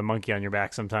get rid of the monkey on your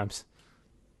back sometimes.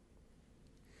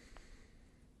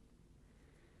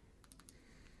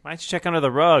 Why don't you check under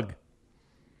the rug?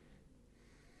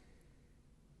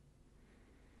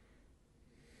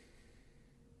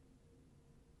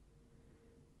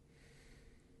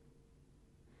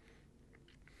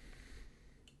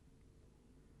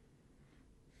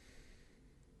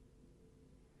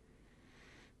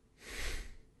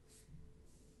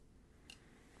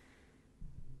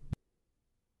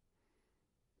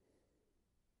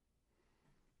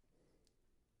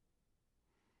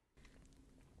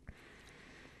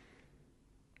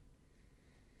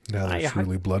 Now they're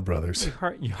truly blood brothers.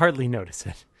 You hardly notice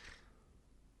it.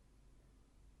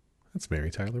 That's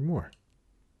Mary Tyler Moore.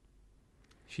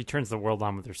 She turns the world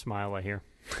on with her smile, I hear.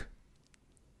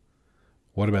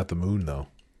 What about the moon, though?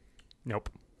 Nope.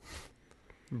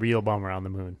 Real bummer on the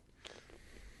moon.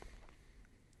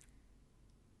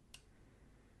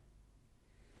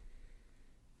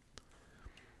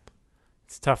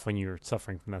 It's tough when you're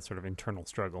suffering from that sort of internal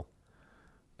struggle.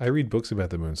 I read books about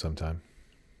the moon sometime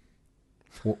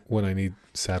when I need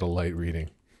satellite reading.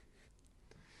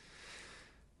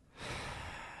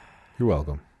 You're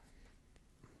welcome.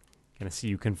 Gonna see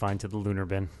you confined to the lunar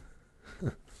bin.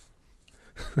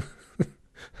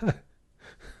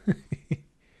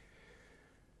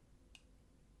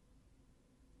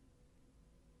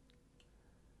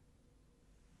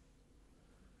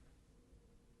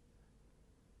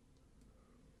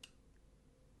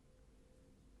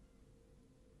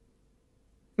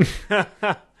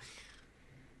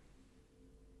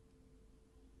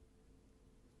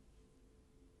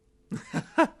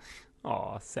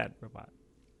 Aw, sad robot.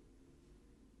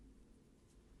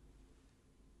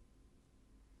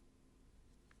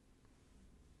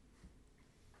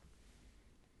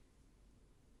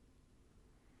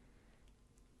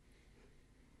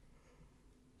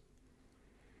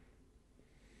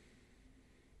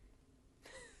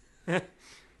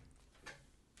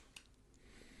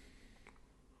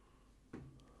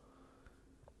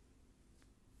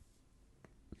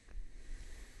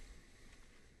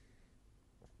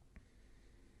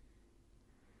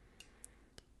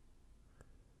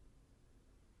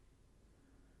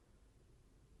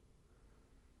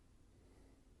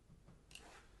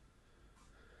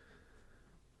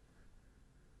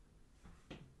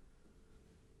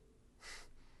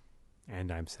 And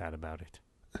I'm sad about it.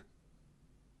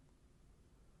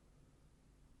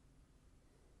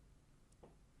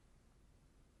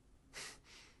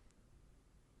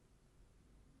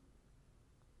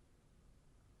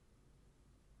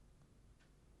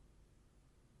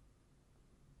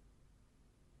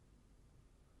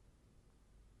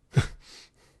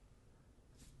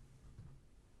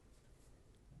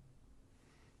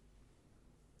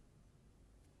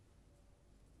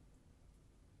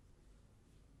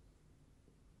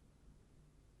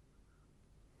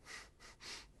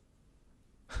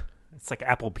 It's like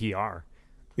Apple PR.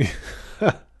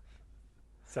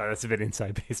 Sorry, that's a bit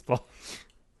inside baseball.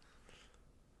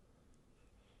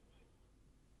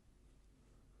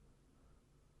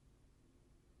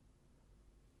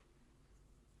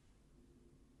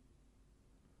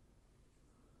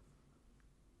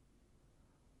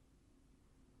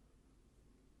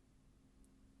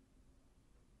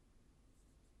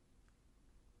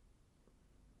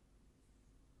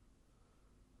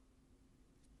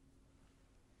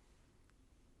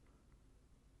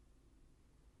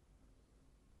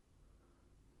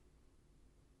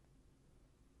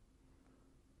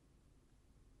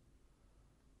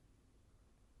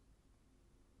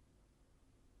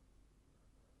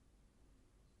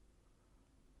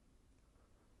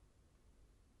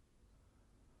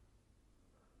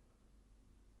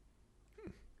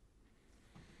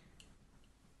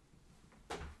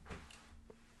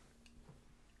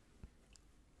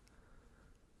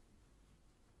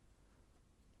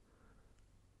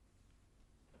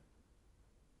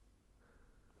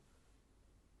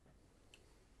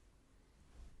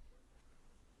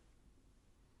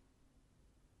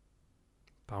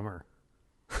 Bummer.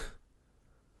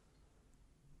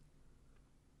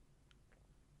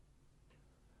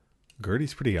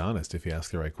 Gertie's pretty honest if you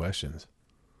ask the right questions.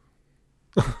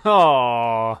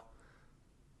 Oh.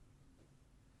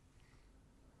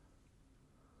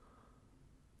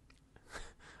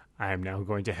 I am now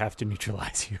going to have to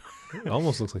neutralize you. It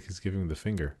almost looks like he's giving him the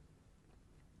finger.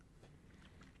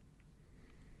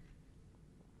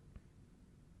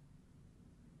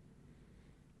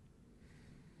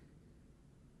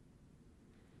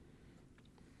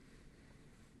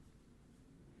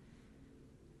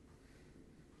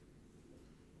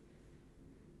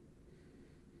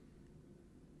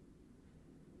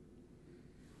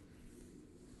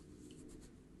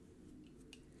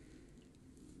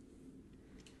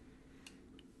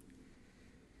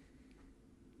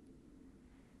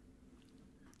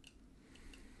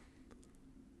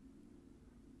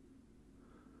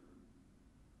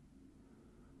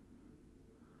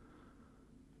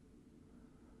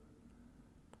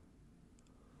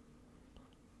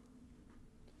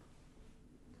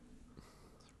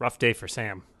 Rough day for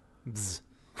Sam. Bzz. Is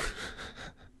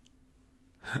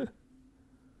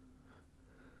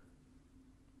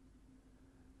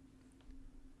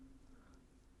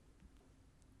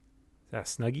that a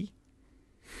Snuggie?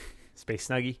 Space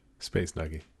Snuggie? Space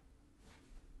Nuggie.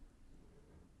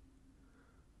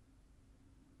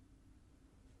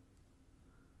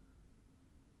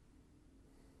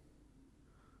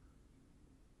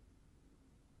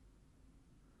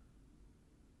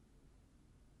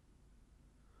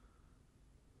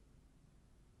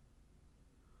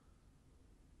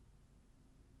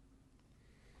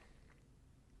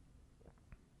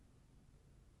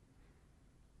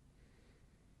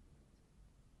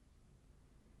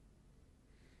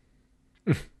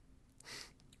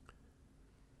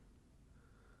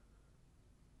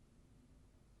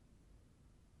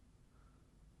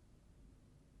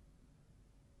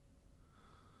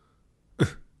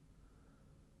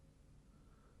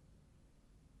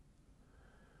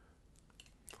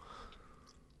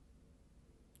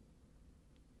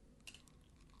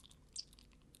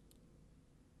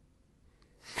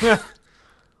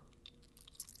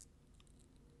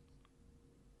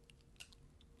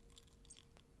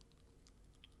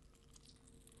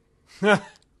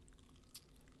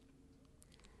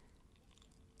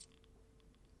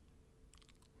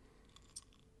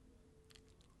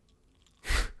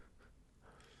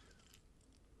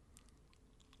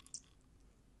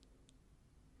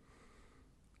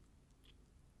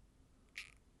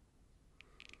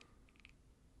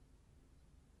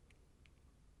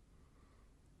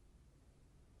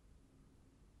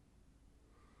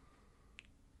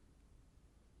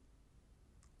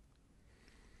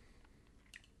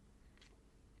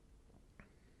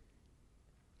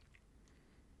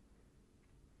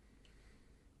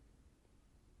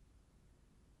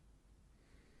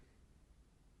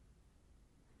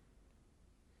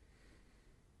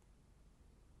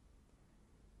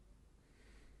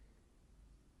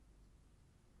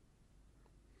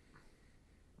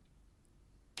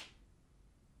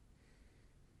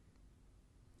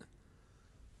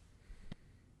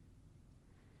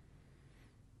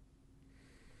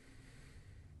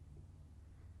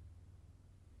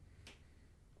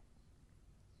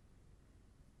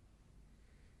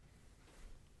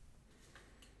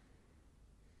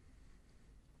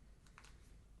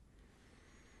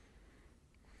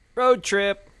 Road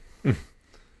trip.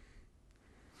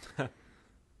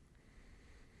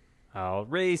 I'll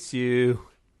race you.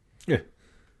 Yeah.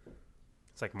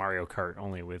 It's like Mario Kart,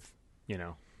 only with,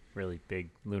 really big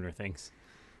lunar things.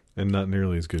 And not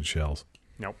nearly as good shells.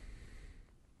 Nope.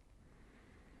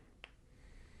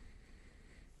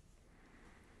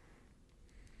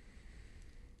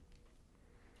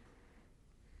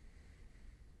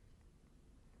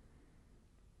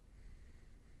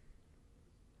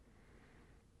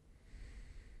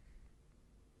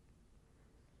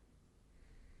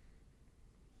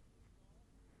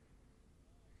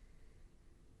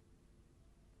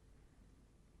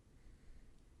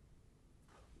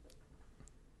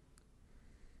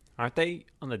 Aren't they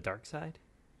on the dark side?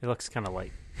 It looks kind of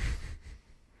light.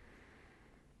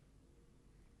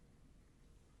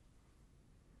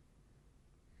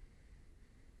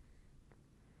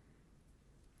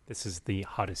 This is the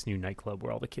hottest new nightclub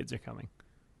where all the kids are coming.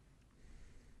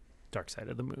 Dark Side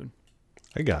of the Moon.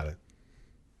 I got it.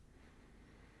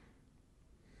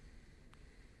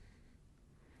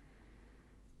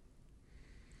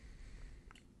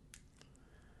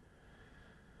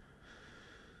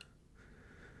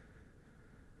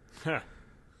 Huh.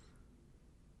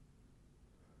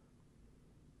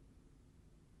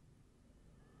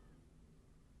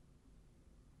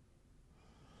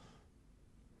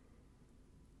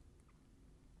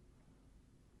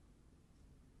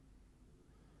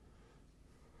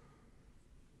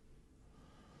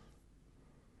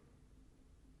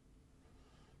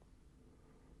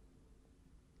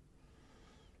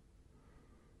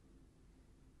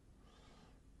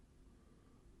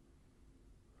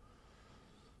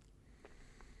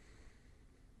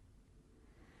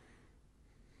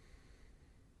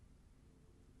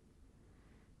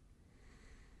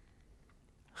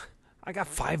 I got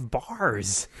 5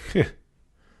 bars.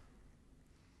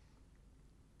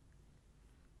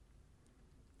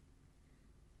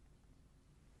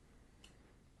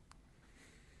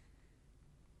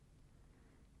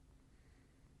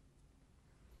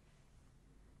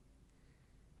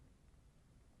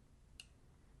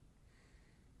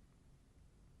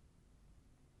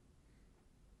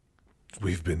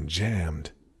 We've been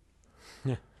jammed.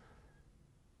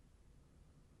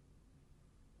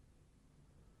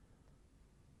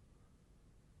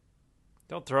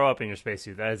 Don't throw up in your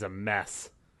spacesuit. That is a mess.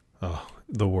 Oh,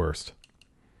 the worst.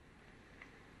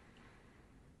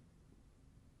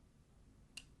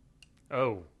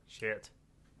 Oh, shit.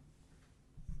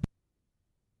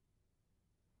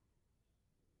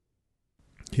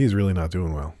 He's really not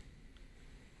doing well.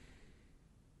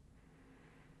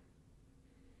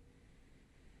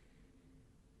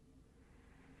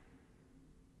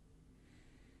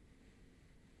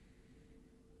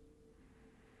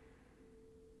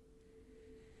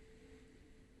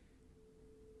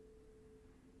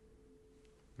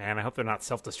 Man, I hope they're not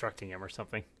self-destructing him or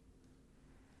something.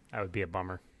 That would be a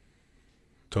bummer.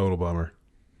 Total bummer.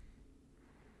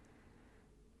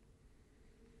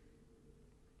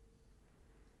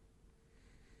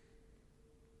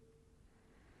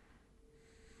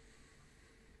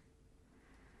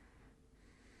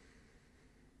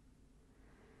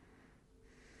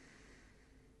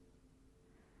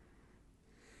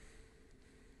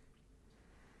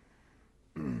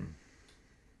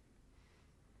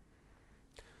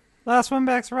 Last one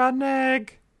back's rotten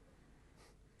egg.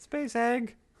 Space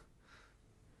egg.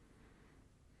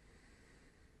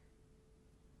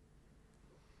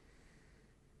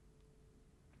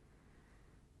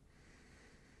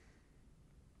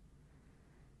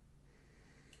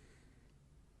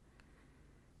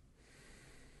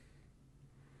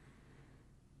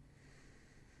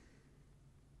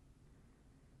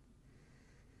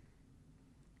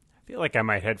 I feel like I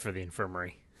might head for the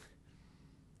infirmary.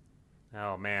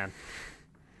 Oh, man.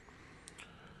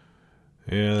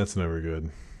 Yeah, that's never good.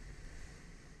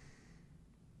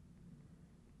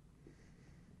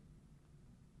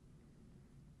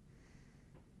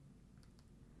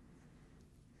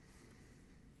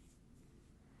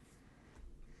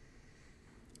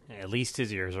 At least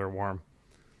his ears are warm.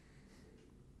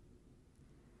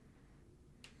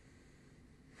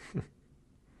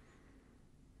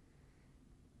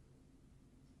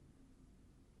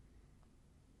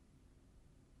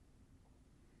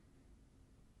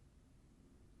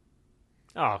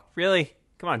 Oh, really?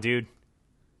 Come on, dude.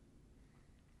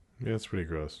 Yeah, that's pretty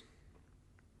gross.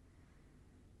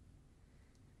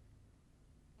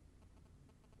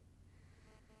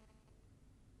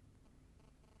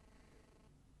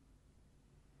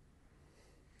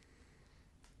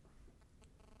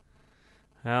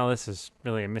 Well, this is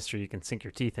really a mystery you can sink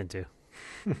your teeth into.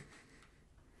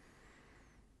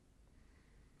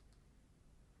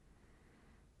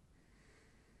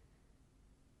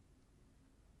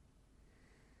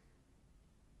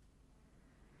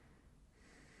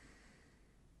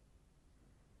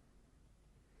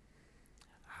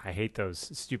 I hate those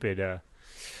stupid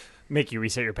make you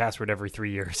reset your password every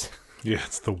 3 years. Yeah,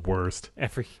 it's the worst.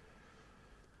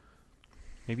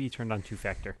 Maybe he turned on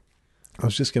two-factor. I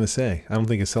was just going to say, I don't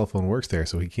think his cell phone works there,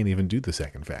 so he can't even do the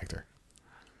second factor.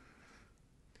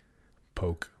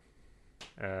 Poke.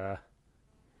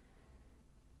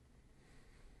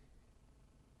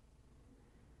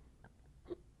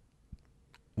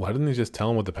 Why didn't he just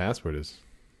tell him what the password is?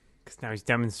 Because now he's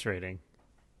demonstrating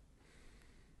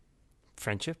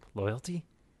friendship, loyalty.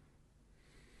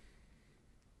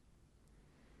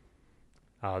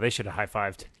 Oh, they should have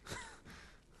high-fived.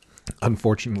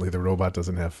 Unfortunately, the robot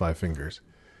doesn't have 5 fingers.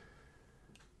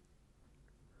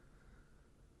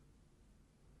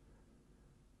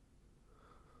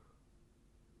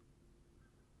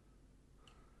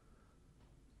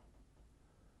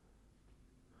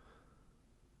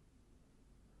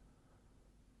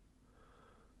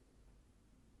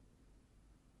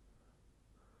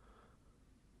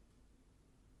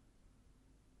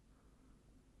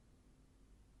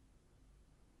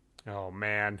 Oh,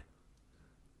 man.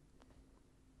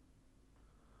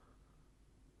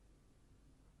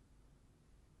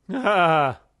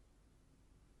 I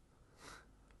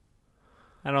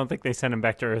don't think they sent him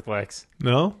back to Earth, Lex.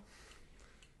 No?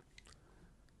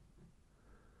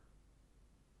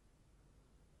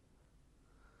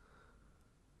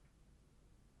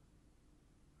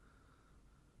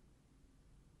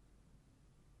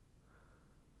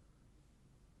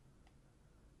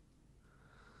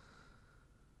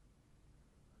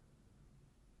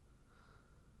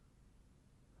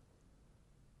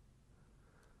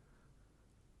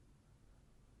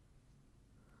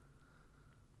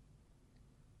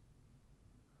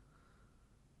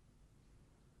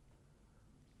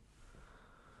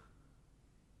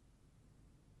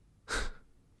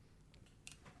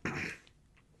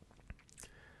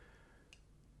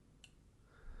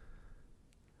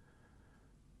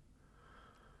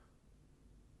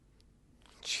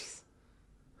 Jeez.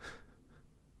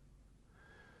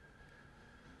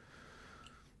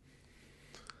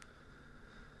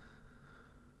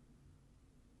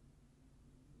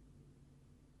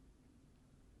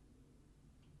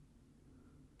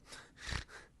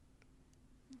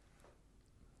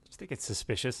 I think it's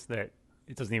suspicious that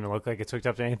it doesn't even look like it's hooked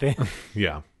up to anything.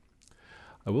 Yeah.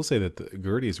 I will say that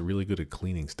Gertie is really good at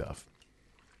cleaning stuff.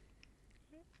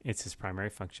 It's his primary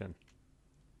function.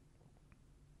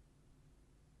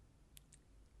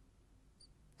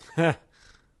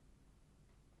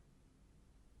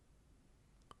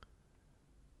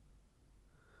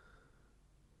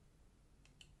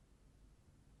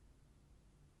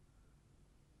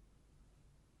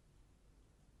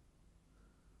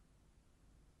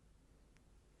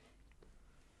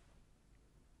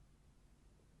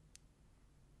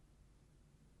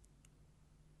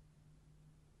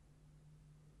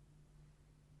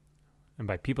 And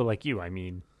by people like you, I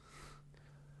mean...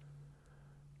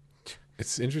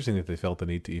 It's interesting that they felt the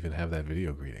need to even have that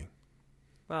video greeting.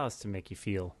 Well, it's to make you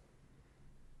feel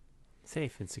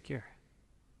safe and secure.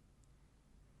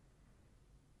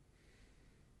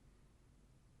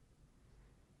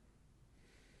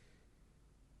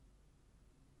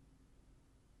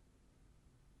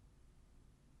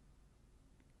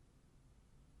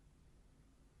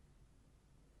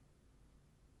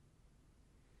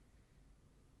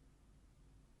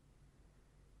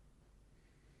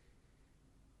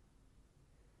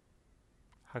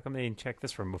 How come they didn't check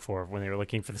this room before when they were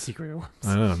looking for the secret rooms?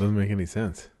 I don't know. It doesn't make any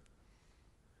sense.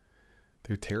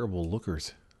 They're terrible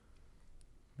lookers.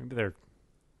 Maybe they're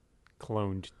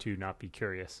cloned to not be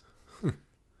curious.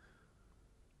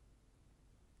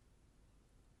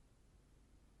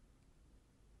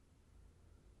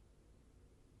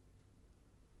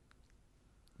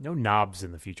 No knobs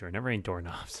in the future. Never ain't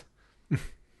doorknobs.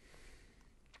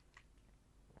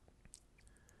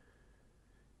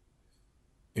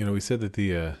 You know, we said that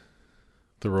the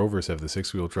Rovers have the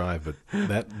 6-wheel drive, but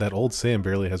that old Sam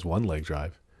barely has 1-leg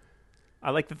drive.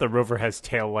 I like that the Rover has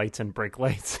tail lights and brake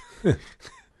lights.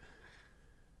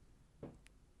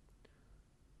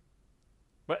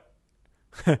 What?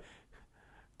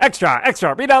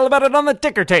 Extra! Read all about it on the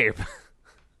ticker tape.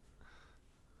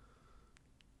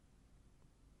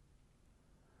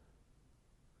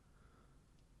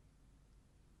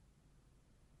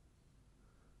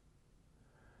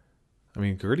 I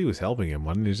mean, Gertie was helping him.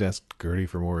 Why didn't you just ask Gertie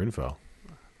for more info?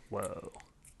 Whoa.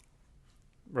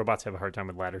 Robots have a hard time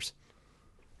with ladders.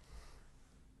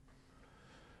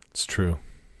 It's true.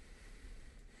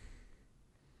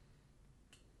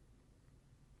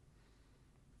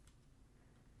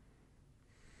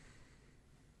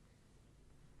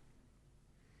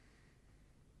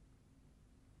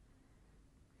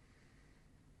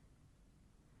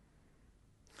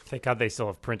 Thank God they still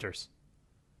have printers.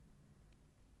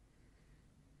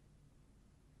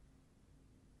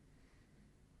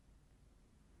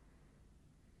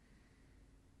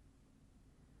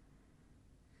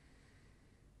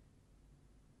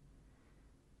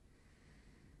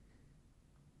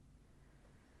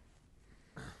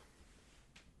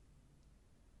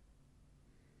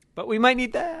 But we might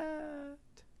need that.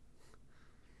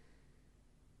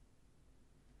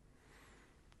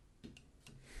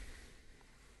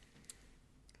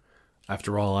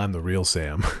 After all, I'm the real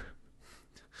Sam.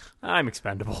 I'm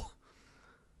expendable.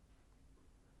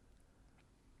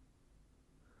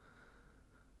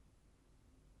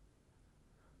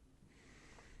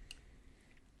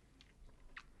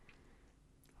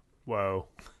 Whoa.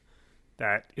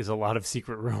 That is a lot of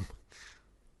secret room.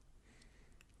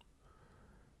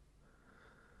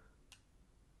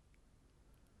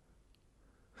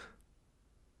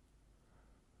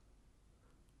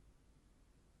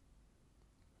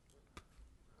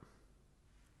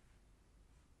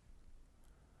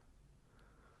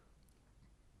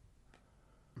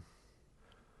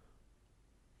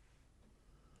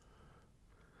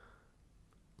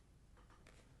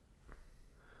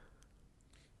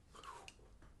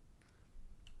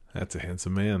 That's a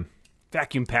handsome man.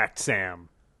 Vacuum packed Sam.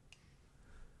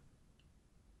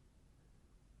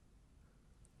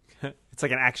 It's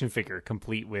like an action figure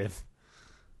complete with...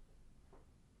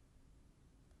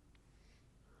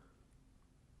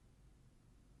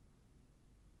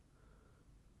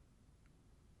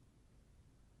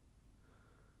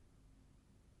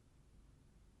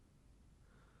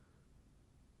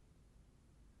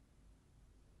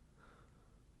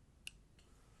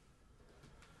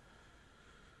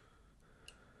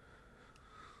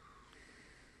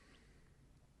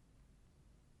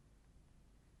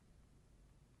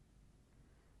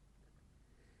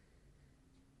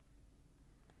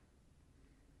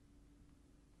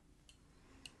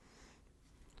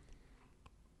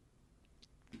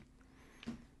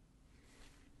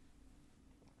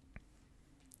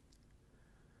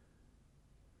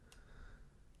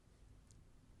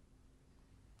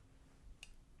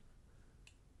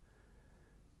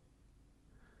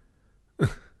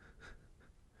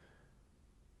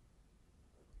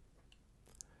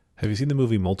 Have you seen the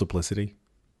movie Multiplicity?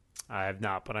 I have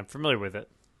not, but I'm familiar with it.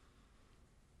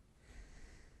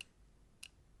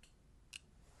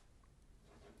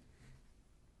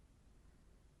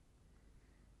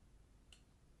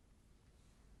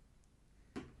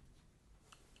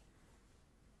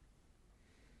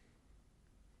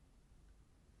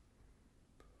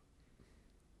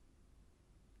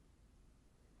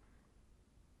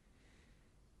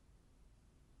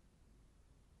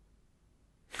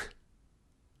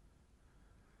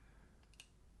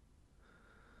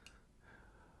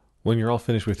 When you're all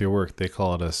finished with your work, they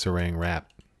call it a sarang wrap.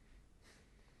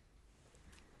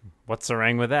 What's the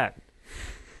rang with that?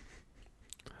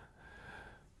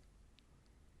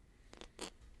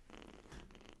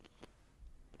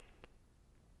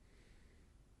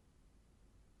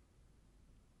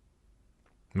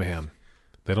 Man,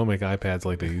 they don't make iPads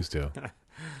like they used to. I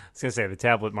was going to say, the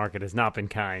tablet market has not been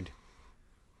kind.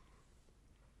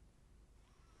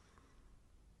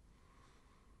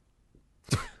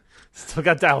 Still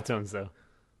got dial tones, though.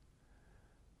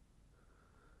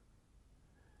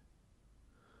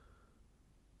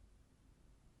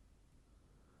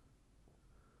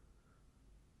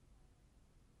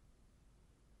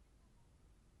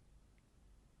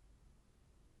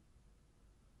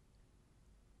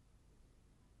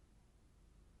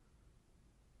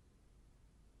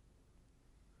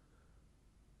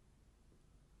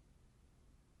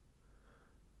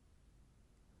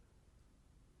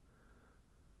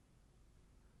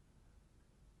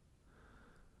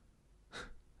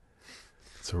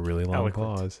 That's a really long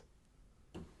Eloquent. pause.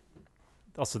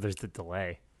 Also, there's the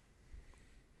delay.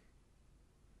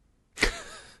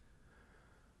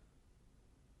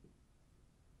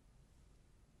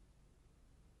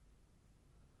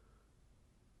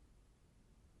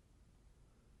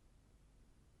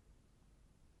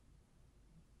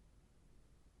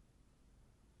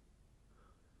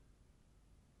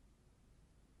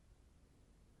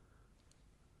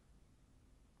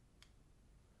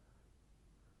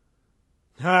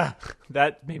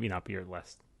 That maybe not be your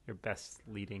best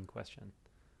leading question.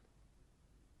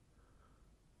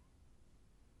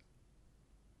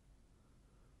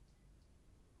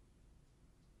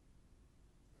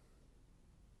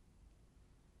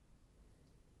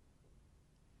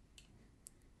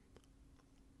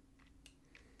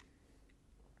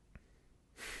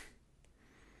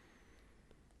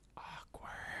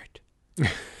 Awkward.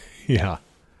 Yeah.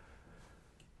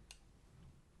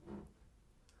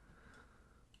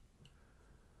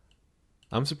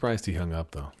 I'm surprised he hung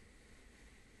up, though.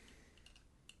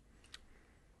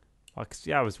 Well, 'cause,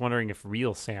 yeah, I was wondering if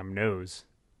real Sam knows.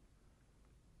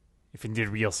 If indeed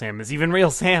real Sam is even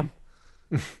real Sam.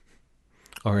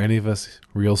 Are any of us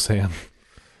real Sam?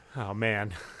 Oh,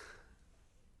 man.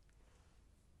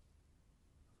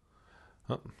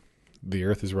 Oh, the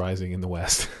Earth is rising in the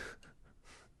west.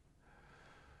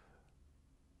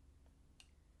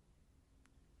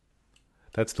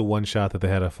 That's the one shot that they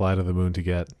had to fly to the moon to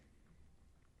get.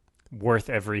 Worth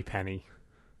every penny.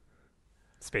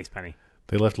 Space penny.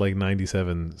 They left like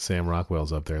 97 Sam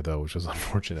Rockwells up there, though, which was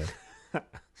unfortunate. You're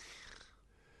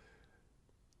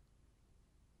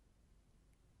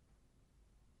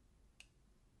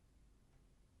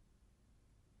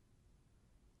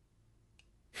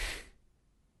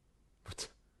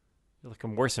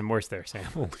looking worse and worse there, Sam.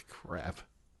 Holy crap.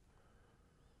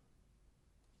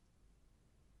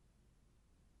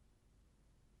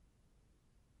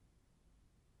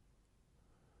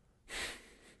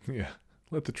 Yeah.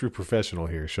 Let the true professional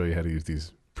here show you how to use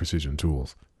these precision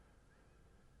tools.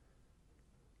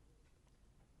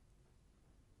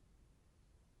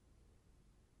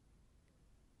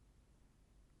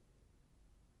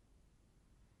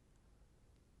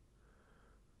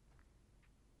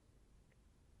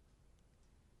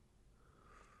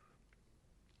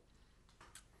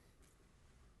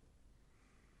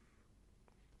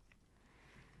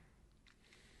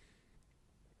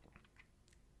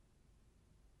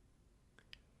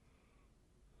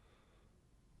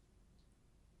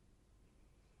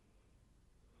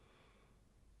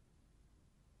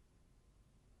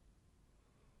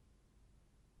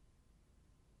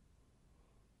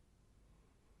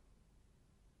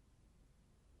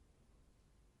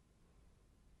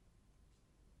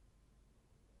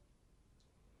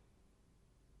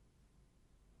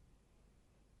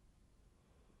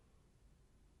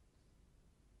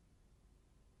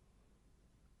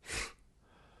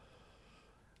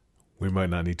 We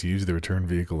might not need to use the return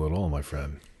vehicle at all, my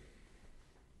friend.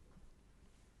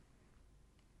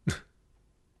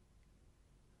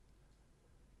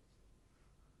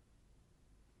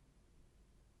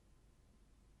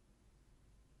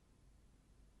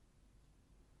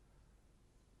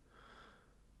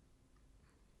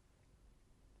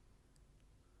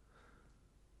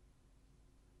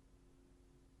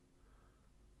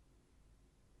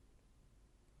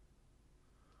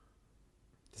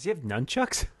 Does he have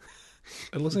nunchucks?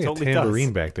 It looks He like totally a tambourine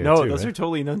does. back there, No, too. those eh? are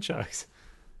totally nunchucks.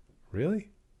 Really?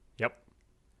 Yep.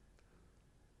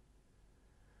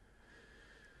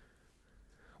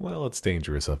 Well, it's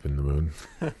dangerous up in the moon.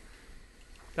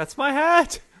 That's my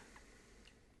hat.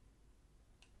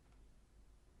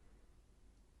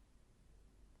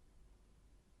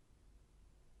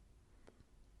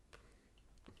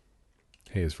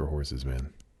 Hay is for horses,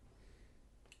 man.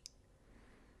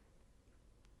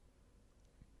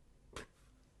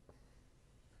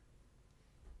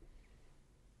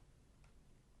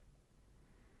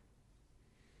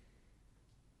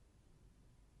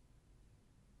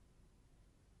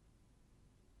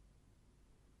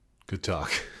 Good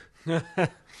talk.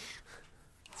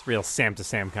 It's real Sam to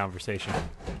Sam conversation.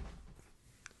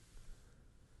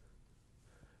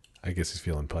 I guess he's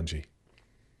feeling punchy.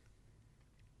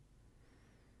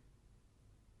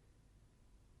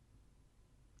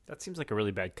 That seems like a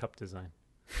really bad cup design.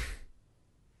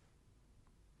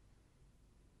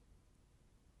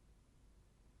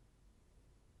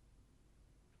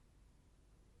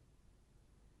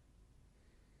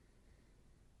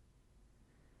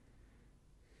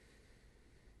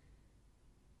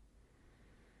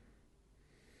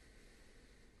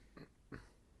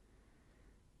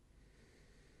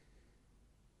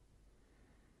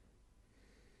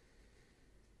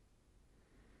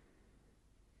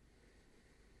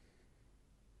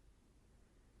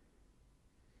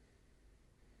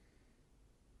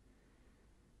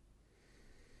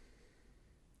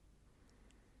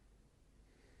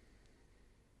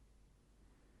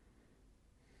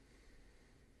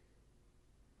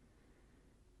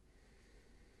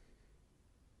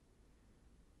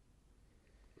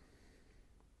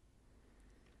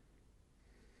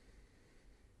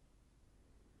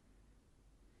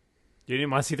 You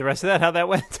didn't want to see the rest of that? How that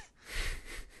went?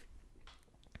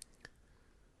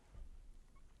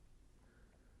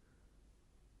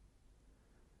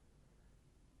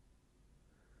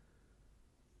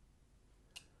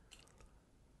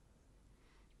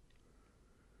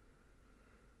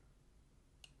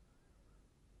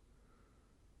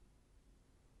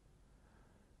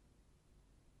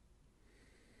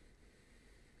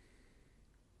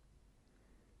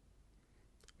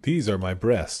 These are my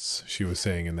breasts, she was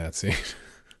saying in that scene.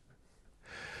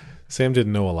 Sam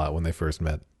didn't know a lot when they first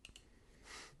met.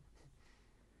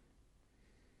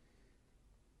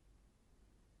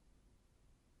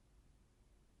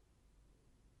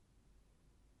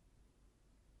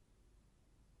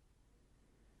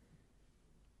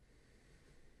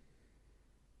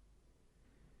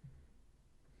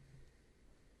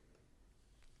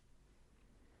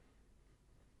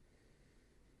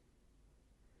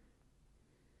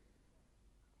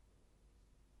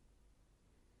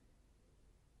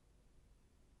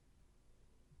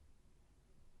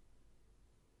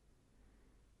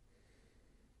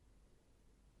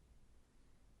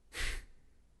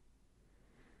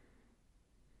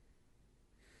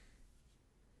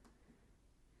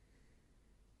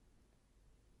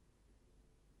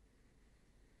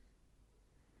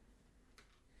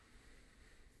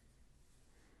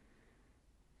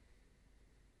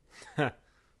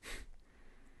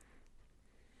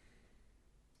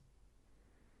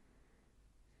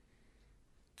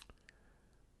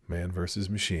 Man versus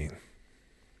machine.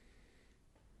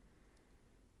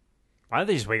 Why don't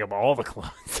they just wake up all the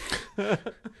clones?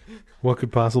 What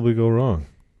could possibly go wrong?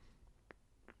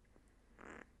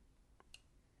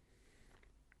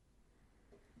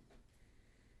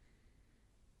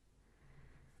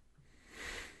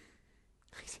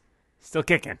 Still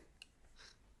kicking.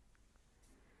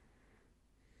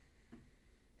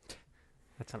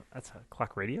 That's a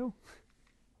clock radio?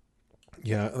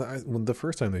 Yeah, when the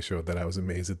first time they showed that, I was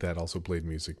amazed that that also played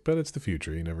music. But it's the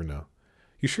future. You never know.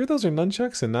 You sure those are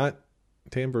nunchucks and not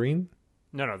tambourine?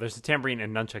 No, there's a tambourine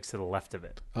and nunchucks to the left of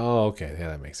it. Oh, okay. Yeah,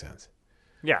 that makes sense.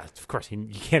 Yeah, of course. You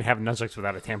can't have nunchucks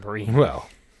without a tambourine. Well,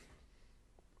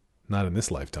 not in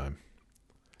this lifetime.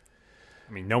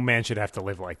 I mean, no man should have to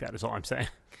live like that, is all I'm saying.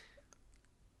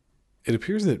 It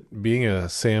appears that being a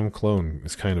Sam clone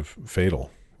is kind of fatal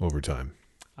over time.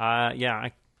 Yeah,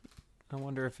 I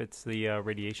wonder if it's the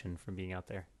radiation from being out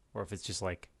there, or if it's just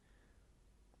like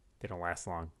they don't last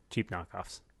long. Cheap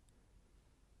knockoffs.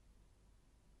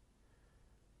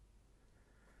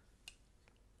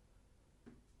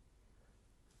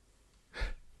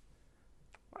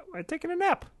 Why am I taking a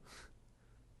nap?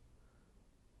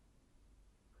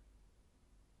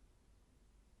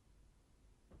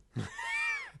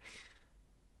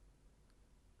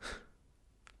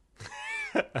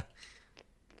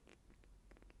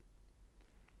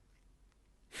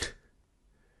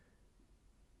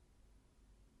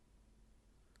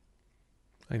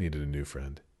 I needed a new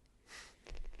friend.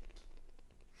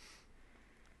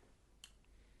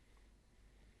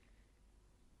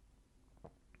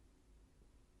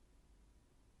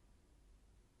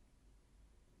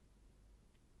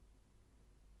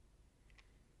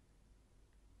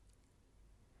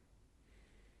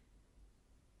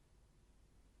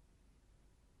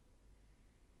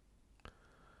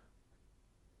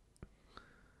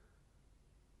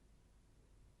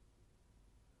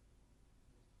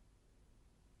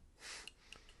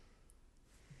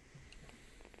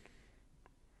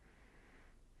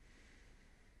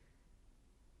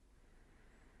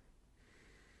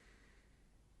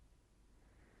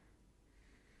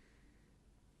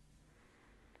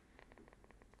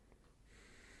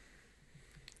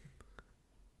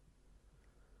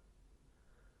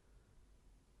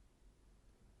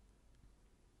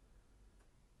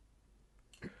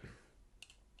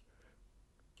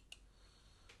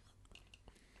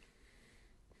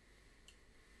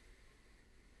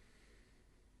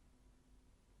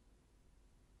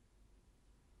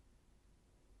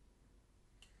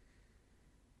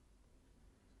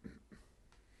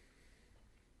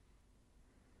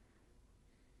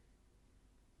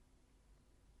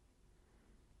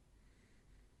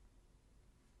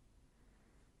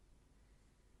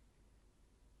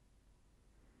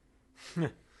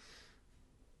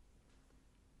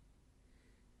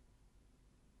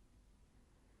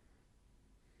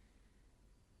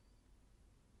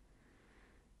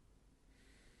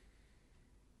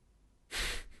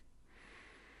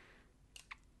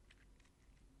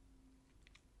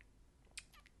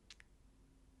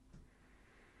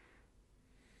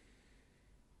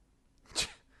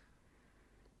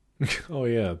 Oh,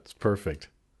 yeah, it's perfect.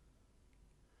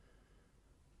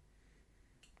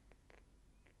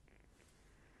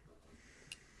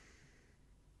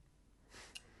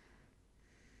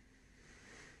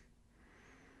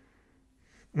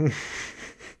 Let's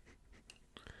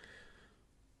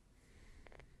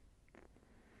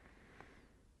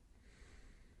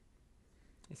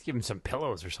give him some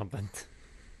pillows or something.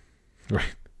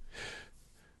 Right.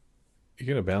 You're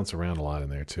going to bounce around a lot in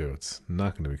there, too. It's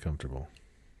not going to be comfortable.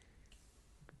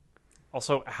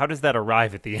 Also, how does that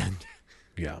arrive at the end?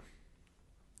 Yeah.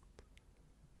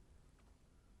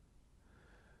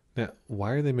 Now,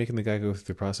 why are they making the guy go through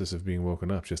the process of being woken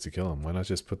up just to kill him? Why not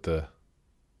just put the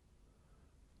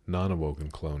non-awoken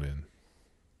clone in?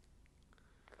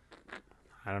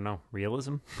 I don't know.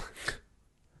 Realism?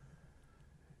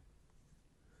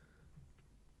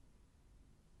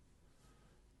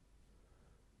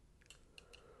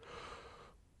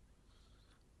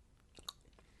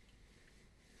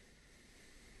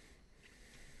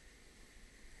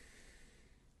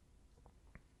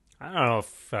 I don't know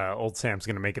if old Sam's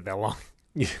going to make it that long.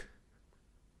 Yeah.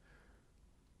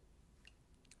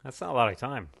 That's not a lot of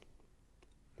time.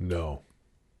 No.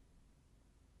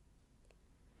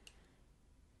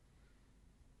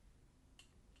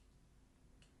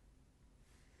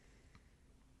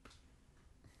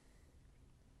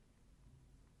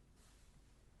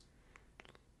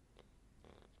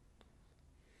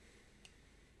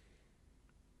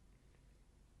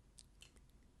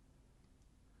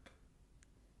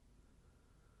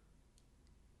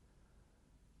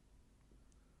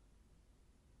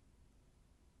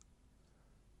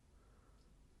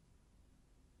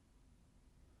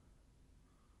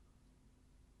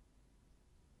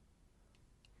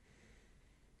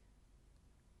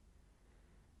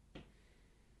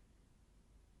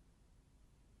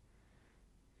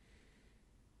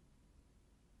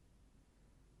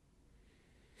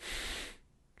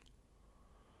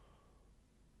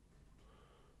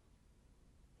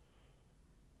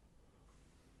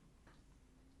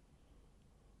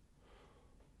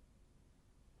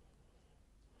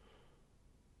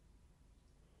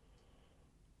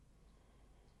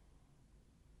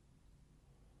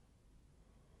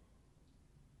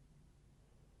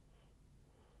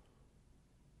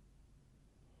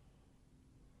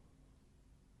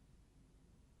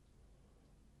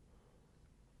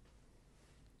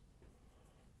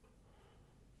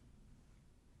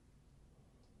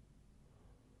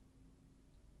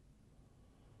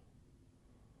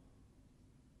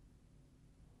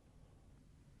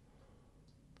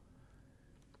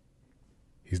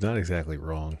 He's not exactly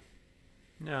wrong.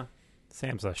 No.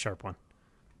 Sam's a sharp one.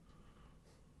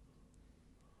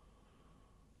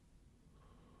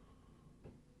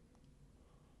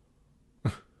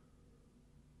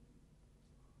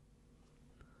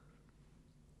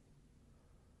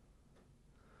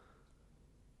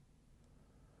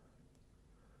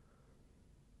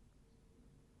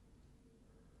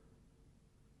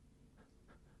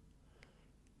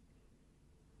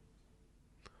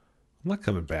 I'm not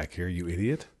coming back here, you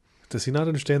idiot. Does he not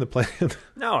understand the plan?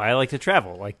 No, I like to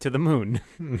travel, like to the moon.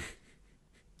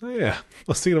 Oh, yeah. I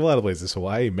was thinking of a lot of places.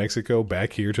 Hawaii, Mexico,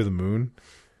 back here to the moon.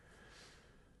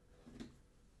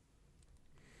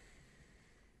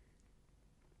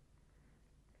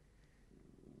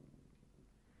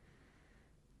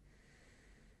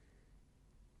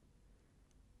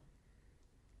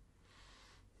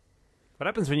 What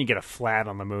happens when you get a flat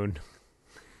on the moon?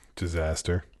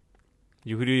 Disaster.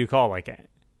 Who do you call, like,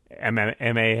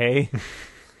 MAA?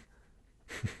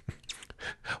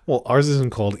 Well, ours isn't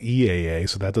called EAA,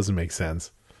 so that doesn't make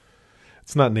sense.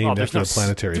 It's not named after the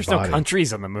planetary there's body. no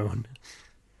countries on the moon.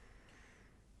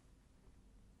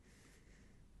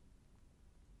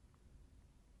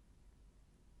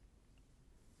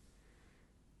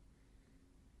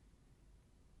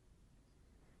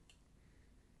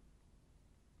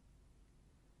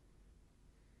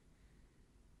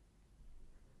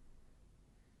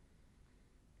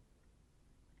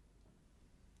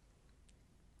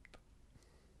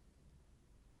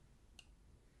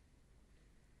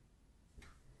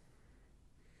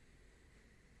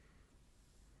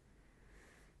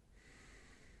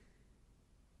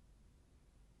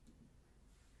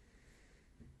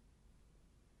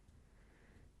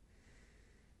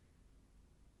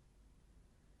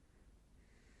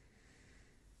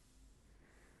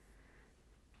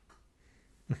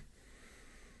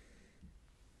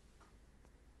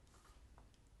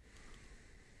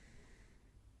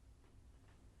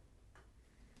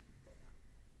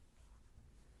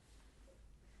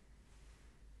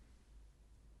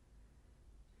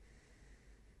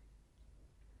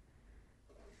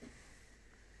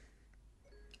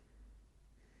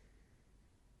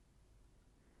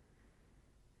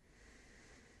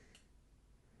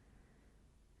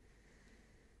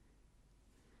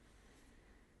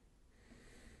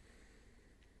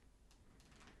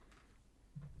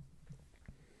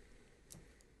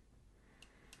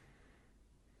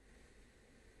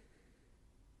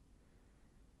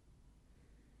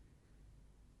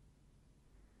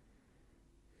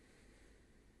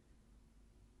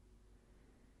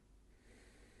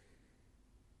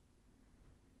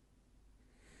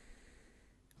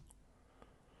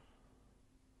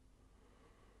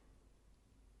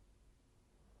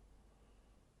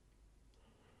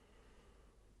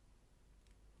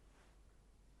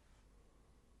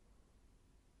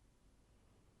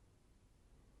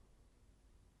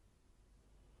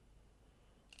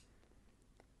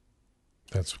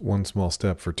 That's one small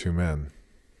step for two men.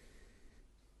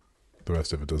 The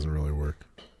rest of it doesn't really work.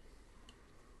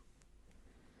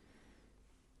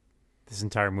 This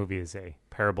entire movie is a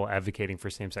parable advocating for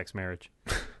same-sex marriage.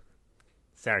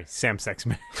 Sorry, same-sex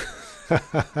marriage.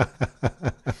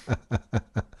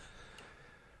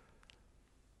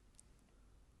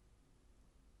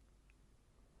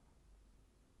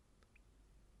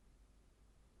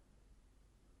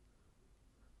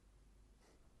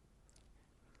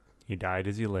 He died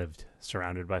as he lived,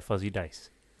 surrounded by fuzzy dice.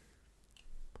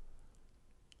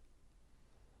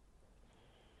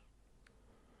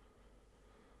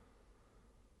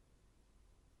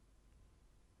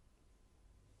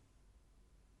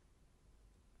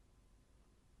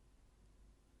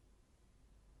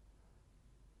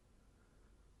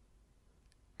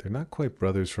 They're not quite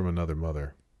brothers from another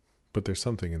mother, but there's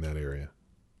something in that area.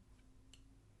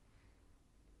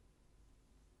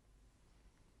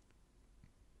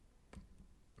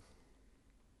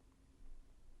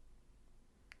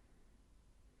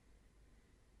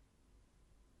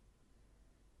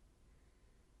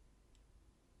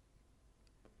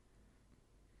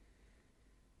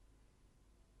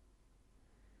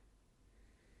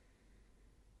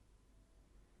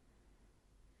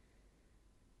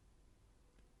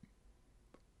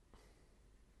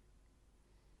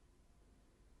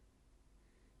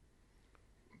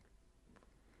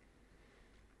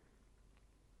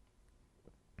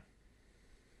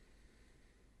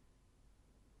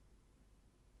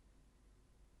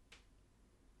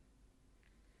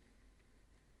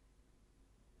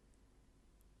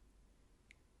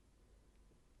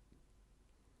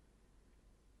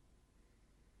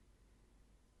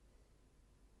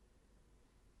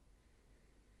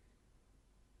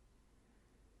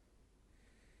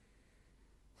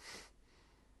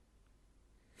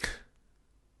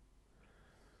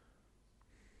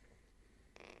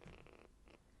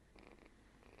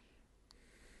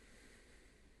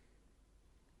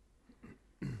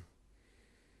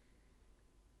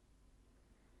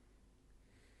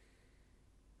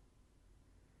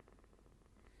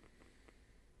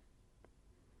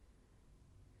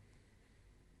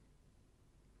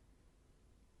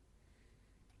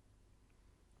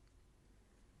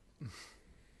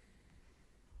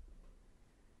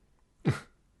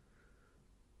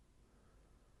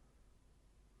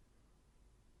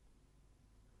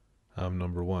 I'm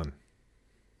number one.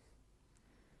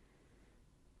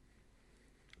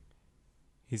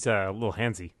 He's a little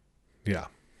handsy. Yeah.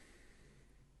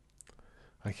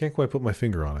 I can't quite put my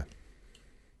finger on it.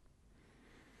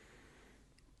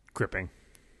 Gripping.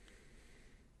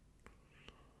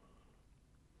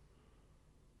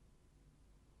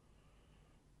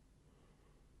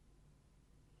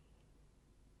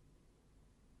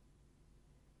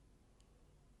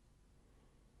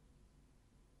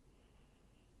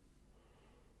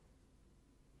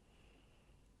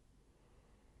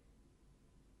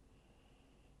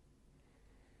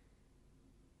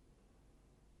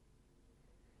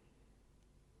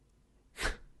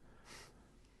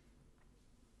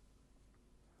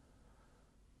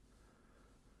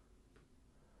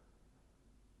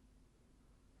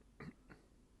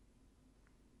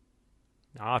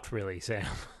 Not really, Sam.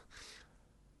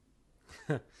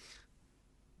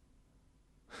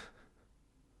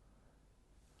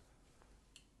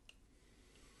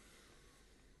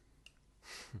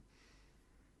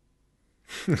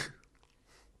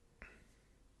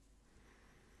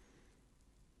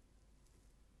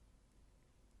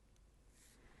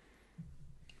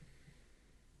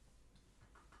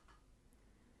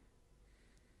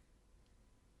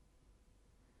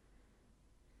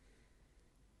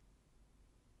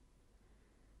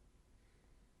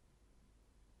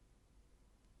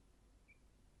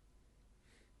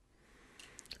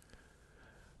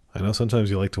 I know sometimes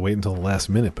you like to wait until the last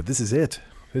minute, but this is it.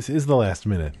 This is the last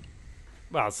minute.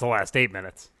 Well, it's the last 8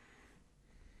 minutes.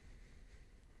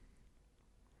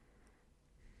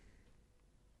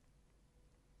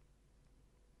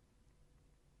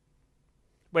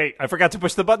 Wait, I forgot to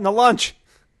push the button to lunch.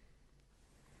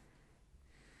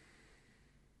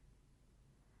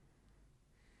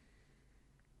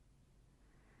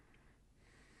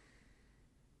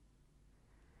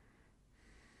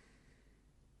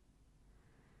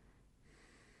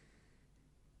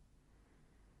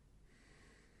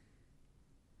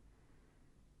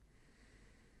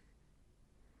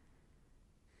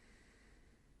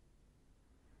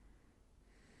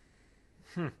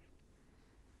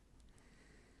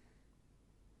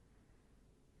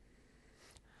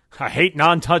 I hate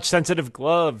non-touch sensitive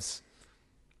gloves.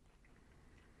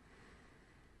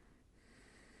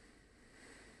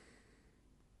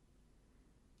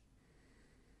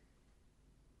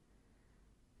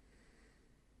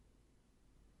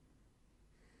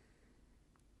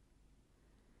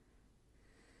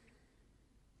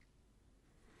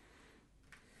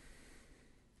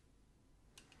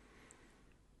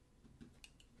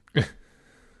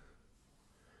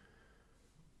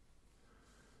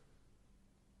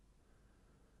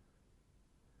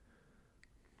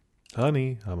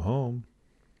 Honey, I'm home.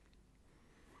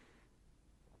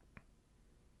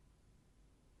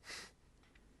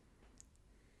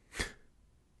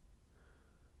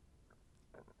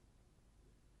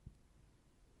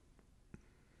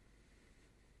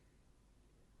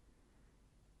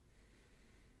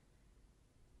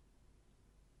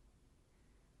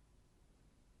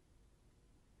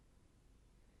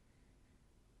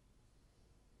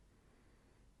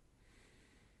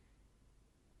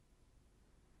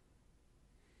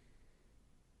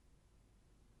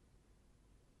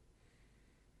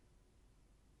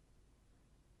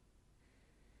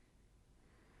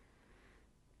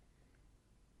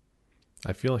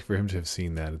 I feel like for him to have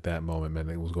seen that at that moment meant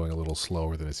it was going a little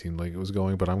slower than it seemed like it was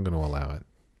going, but I'm going to allow it.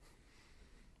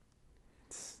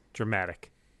 It's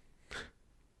dramatic.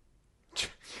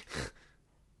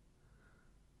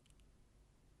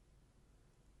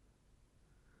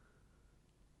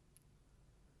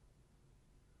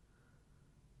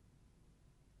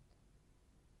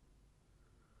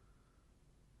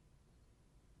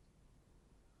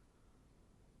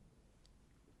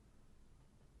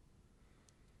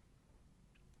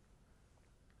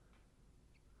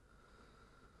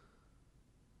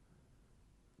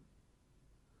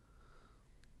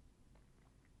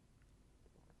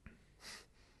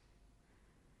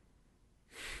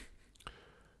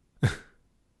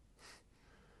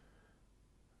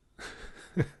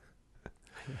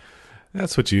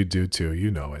 That's what you do too.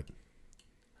 You know it.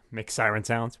 Make siren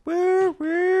sounds. Woo,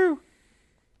 woo.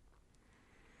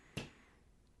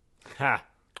 Ha.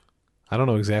 I don't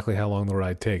know exactly how long the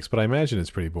ride takes, but I imagine it's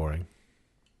pretty boring.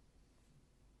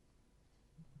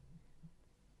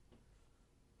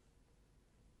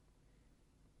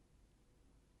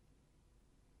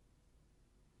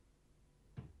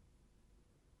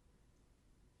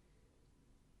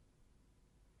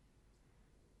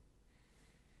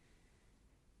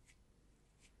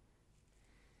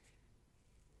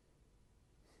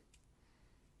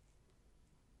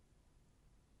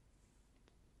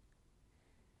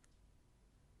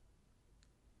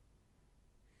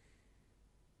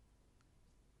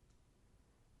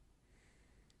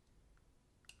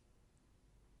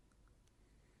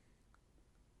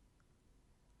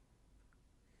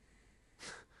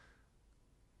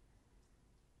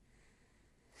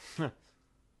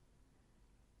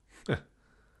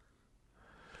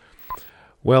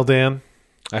 Well, Dan,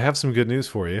 I have some good news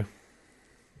for you.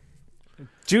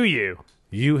 Do you?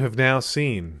 You have now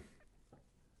seen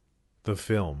the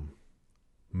film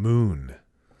Moon.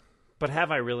 But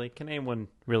have I really? Can anyone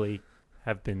really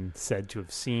have been said to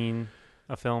have seen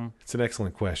a film? It's an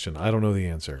excellent question. I don't know the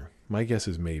answer. My guess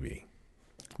is maybe.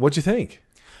 What'd you think?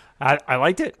 I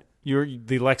liked it.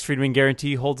 The Lex Friedman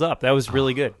guarantee holds up. That was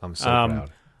really good. I'm so proud.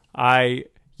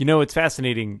 It's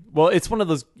fascinating. Well, it's one of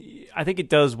those. I think it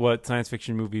does what science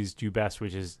fiction movies do best,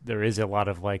 which is there is a lot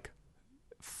of like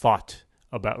thought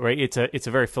about. Right? It's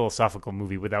a very philosophical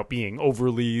movie without being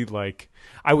overly like.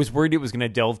 I was worried it was going to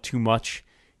delve too much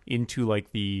into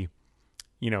like the,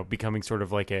 becoming sort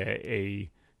of like a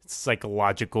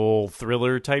psychological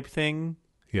thriller type thing.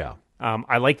 Yeah.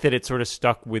 I like that it sort of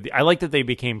stuck with. I like that they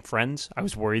became friends. I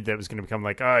was worried that it was going to become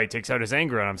like, he takes out his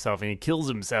anger on himself and he kills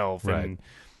himself, right.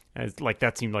 and like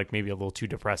that seemed like maybe a little too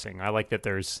depressing. I like that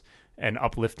there's an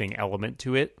uplifting element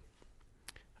to it.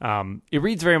 It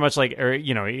reads very much like,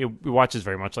 it watches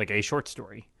very much like a short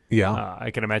story. Yeah,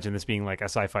 I can imagine this being like a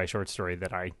sci-fi short story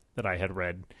that I had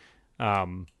read,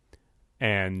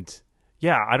 and.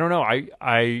 Yeah, I don't know.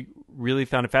 I really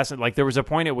found it fascinating. Like there was a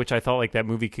point at which I felt like that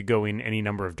movie could go in any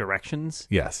number of directions.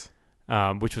 Yes.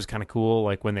 Which was kind of cool.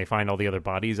 Like when they find all the other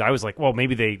bodies, I was like, well,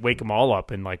 maybe they wake them all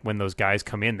up, and like when those guys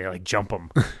come in, they like jump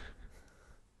them.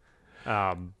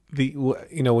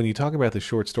 When you talk about the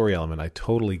short story element, I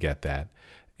totally get that.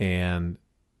 And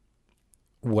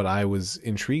what I was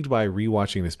intrigued by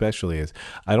rewatching, especially, is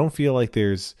I don't feel like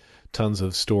there's tons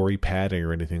of story padding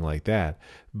or anything like that,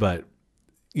 but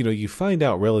you find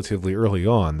out relatively early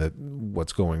on that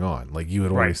what's going on. Like you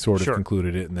had already sort of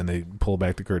concluded it, and then they pull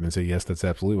back the curtain and say, yes, that's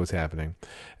absolutely what's happening.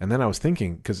 And then I was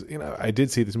thinking, because I did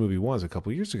see this movie once a couple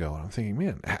of years ago, and I'm thinking,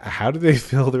 man, how do they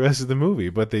fill the rest of the movie?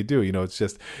 But they do. It's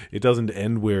just, it doesn't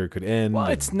end where it could end. Well,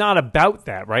 it's not about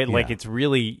that, right? Yeah. Like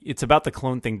it's about the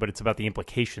clone thing, but it's about the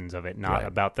implications of it, not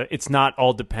about it's not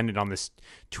all dependent on this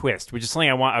twist, which is something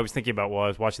I was thinking about while I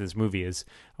was watching this movie. Is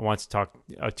I want to talk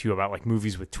to you about like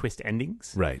movies with twist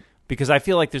endings. Right. Because I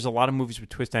feel like there's a lot of movies with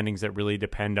twist endings that really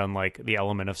depend on like the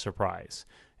element of surprise.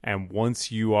 And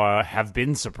once you have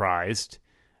been surprised,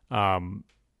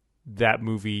 that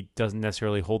movie doesn't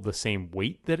necessarily hold the same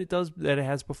weight that it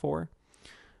has before.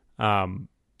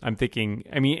 I'm thinking,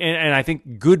 I mean, and I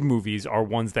think good movies are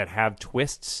ones that have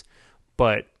twists,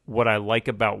 but what I like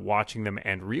about watching them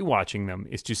and rewatching them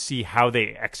is to see how they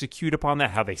execute upon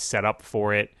that, how they set up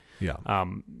for it. Yeah.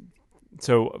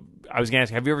 So I was going to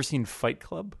ask, have you ever seen Fight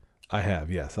Club? I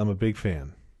have, yes. I'm a big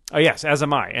fan. Oh, yes, as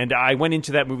am I. And I went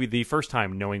into that movie the first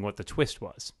time knowing what the twist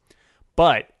was.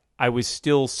 But I was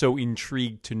still so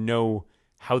intrigued to know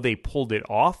how they pulled it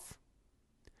off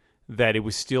that it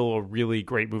was still a really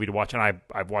great movie to watch. And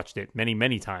I've watched it many,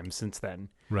 many times since then.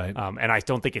 Right. And I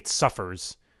don't think it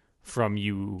suffers from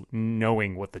you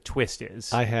knowing what the twist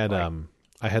is. I had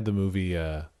the movie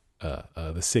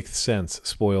The Sixth Sense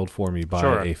spoiled for me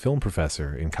by a film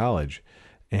professor in college,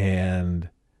 and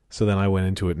so then I went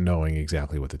into it knowing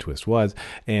exactly what the twist was,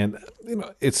 and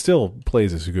it still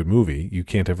plays as a good movie. You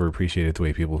can't ever appreciate it the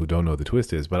way people who don't know the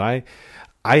twist is, but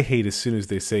I hate as soon as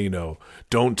they say,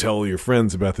 don't tell your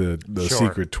friends about the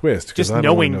secret twist. Just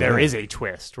knowing there is a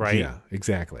twist, right? Yeah,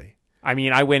 exactly. I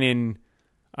mean, I went in.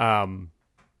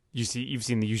 You've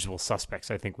seen The Usual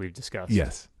Suspects, I think we've discussed.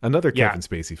 Yes. Another Kevin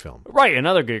Spacey film. Right,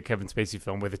 another good Kevin Spacey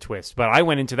film with a twist. But I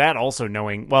went into that also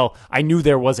knowing, well, I knew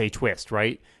there was a twist,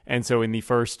 right? And so in the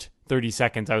first 30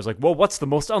 seconds, I was like, well, what's the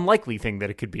most unlikely thing that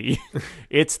it could be?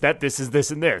 It's that this is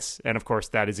this and this. And of course,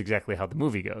 that is exactly how the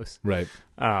movie goes. Right.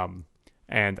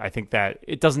 And I think that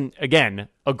it doesn't, again,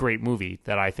 a great movie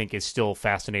that I think is still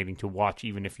fascinating to watch,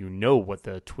 even if you know what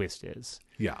the twist is.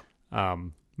 Yeah.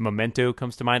 Memento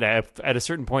comes to mind. At a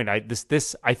certain point,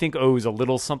 this I think owes a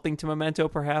little something to Memento,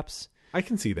 perhaps. I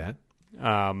can see that.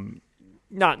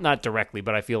 Not directly,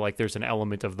 but I feel like there's an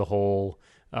element of the whole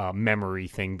memory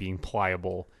thing being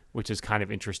pliable, which is kind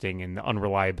of interesting in the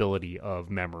unreliability of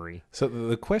memory. So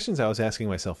the questions I was asking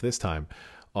myself this time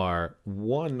are,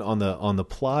 one, on the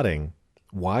plotting.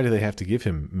 Why do they have to give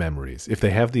him memories? If they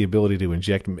have the ability to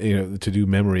inject, to do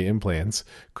memory implants,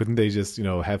 couldn't they just,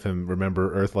 have him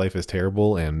remember Earth life is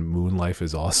terrible and Moon life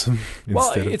is awesome?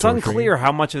 Well, it's unclear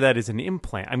how much of that is an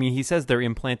implant. I mean, he says they're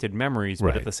implanted memories,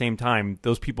 but at the same time,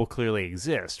 those people clearly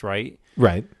exist, right?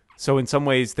 Right. So in some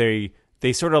ways, they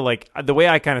sort of like, the way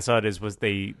I kind of saw it was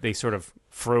they sort of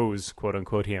froze, quote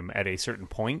unquote, him at a certain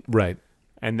point. Right.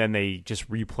 And then they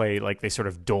just replay, like they sort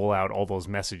of dole out all those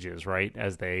messages, right,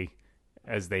 as they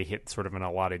hit sort of an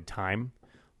allotted time.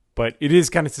 But it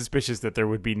is kind of suspicious that there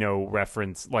would be no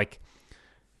reference. Like,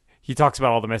 he talks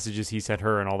about all the messages he sent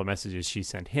her and all the messages she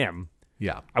sent him.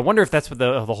 Yeah. I wonder if that's what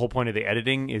the whole point of the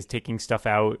editing is, taking stuff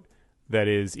out that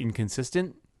is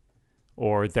inconsistent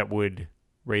or that would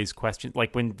raise questions.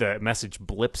 Like when the message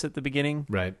blips at the beginning.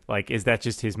 Right. Like, is that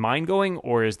just his mind going,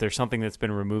 or is there something that's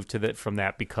been removed from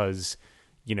that because,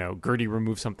 Gertie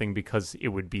removed something because it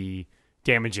would be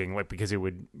damaging, like because it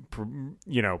would,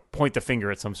 point the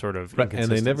finger at some sort of inconsistency.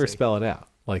 And they never spell it out.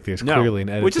 Like there's clearly an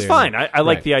edit, which is fine. I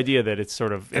like the idea that it's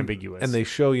sort of ambiguous. And they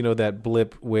show, that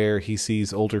blip where he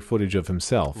sees older footage of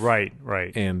himself. Right.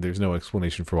 And there's no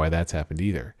explanation for why that's happened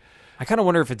either. I kind of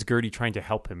wonder if it's Gertie trying to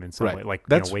help him in some way, like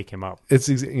wake him up. It's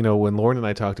when Lauren and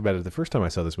I talked about it the first time I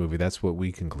saw this movie, that's what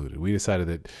we concluded. We decided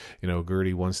that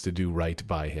Gertie wants to do right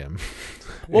by him.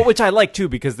 Well, which I like too,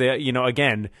 because they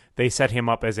again they set him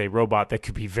up as a robot that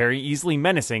could be very easily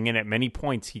menacing, and at many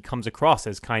points he comes across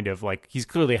as kind of like he's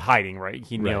clearly hiding, right?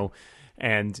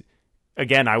 And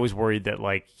again, I was worried that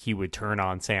like he would turn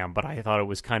on Sam, but I thought it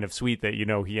was kind of sweet that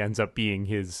he ends up being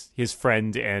his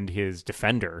friend and his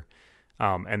defender.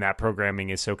 And that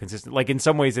programming is so consistent. Like in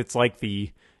some ways, it's like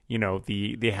the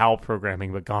HAL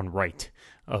programming, but gone right.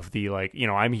 Of the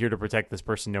I'm here to protect this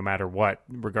person no matter what,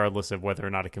 regardless of whether or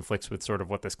not it conflicts with sort of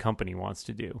what this company wants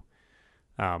to do.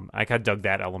 I kind of dug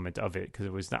that element of it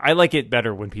because I like it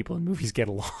better when people in movies get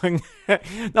along.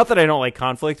 Not that I don't like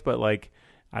conflict, but like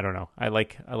I don't know. I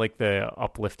like the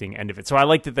uplifting end of it. So I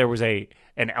like that there was an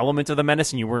element of the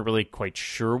menace, and you weren't really quite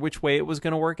sure which way it was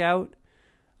going to work out.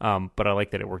 But I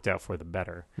like that it worked out for the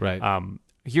better. Right.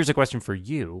 Here's a question for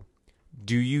you.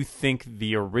 Do you think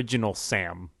the original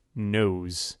Sam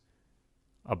knows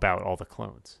about all the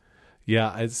clones?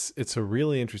 Yeah, it's a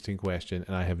really interesting question,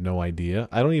 and I have no idea.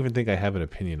 I don't even think I have an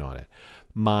opinion on it.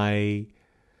 I'm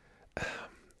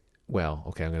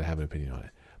going to have an opinion on it.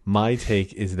 My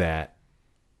take is that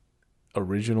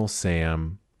original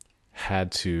Sam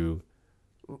had to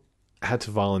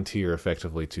volunteer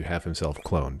effectively to have himself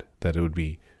cloned, that it would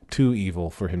be too evil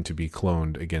for him to be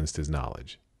cloned against his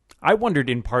knowledge. I wondered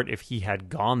in part if he had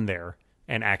gone there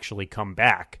and actually come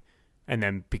back, and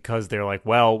then because they're like,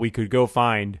 well, we could go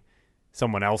find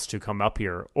someone else to come up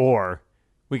here, or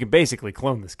we could basically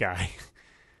clone this guy,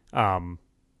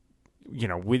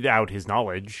 without his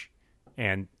knowledge,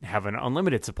 and have an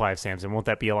unlimited supply of Sams, and won't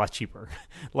that be a lot cheaper?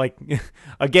 Like,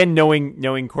 again,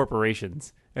 knowing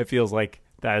corporations, it feels like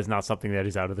that is not something that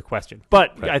is out of the question.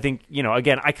 But Right. I think,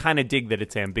 again, I kind of dig that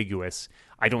it's ambiguous.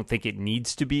 I don't think it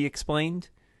needs to be explained.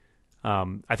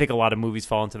 I think a lot of movies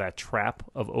fall into that trap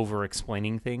of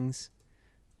over-explaining things,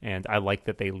 and I like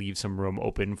that they leave some room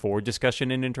open for discussion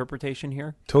and interpretation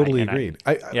here. Totally And agreed.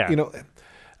 yeah.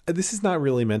 This is not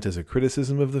really meant as a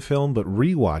criticism of the film, but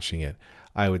rewatching it,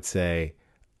 I would say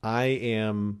I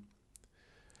am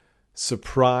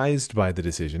surprised by the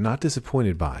decision, not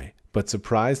disappointed by, but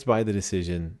surprised by the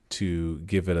decision to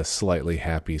give it a slightly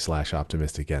happy /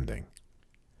 optimistic ending.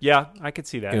 Yeah, I could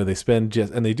see that. They spend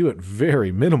and they do it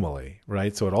very minimally,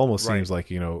 right? So it almost Right. seems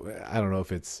like, I don't know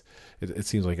if it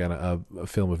seems like a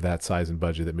film of that size and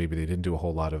budget that maybe they didn't do a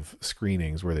whole lot of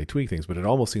screenings where they tweak things, but it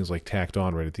almost seems like tacked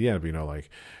on right at the end.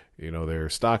 Their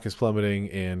stock is plummeting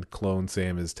and Clone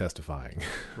Sam is testifying.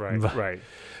 Right, right.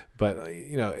 But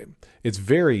it's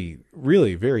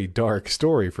really very dark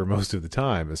story for most of the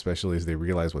time, especially as they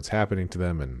realize what's happening to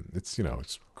them, and it's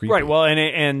creepy. Right. Well,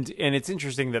 and it's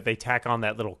interesting that they tack on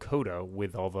that little coda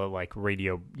with all the like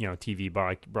radio, TV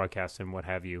broadcasts and what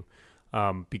have you,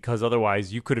 because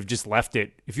otherwise you could have just left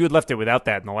it. If you had left it without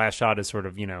that, and the last shot is sort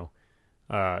of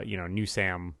new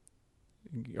Sam,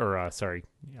 or sorry,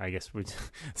 I guess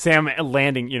Sam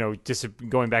landing, just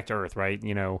going back to Earth, right?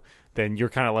 Then you're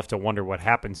kind of left to wonder what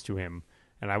happens to him.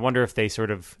 And I wonder if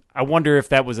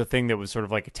that was a thing that was sort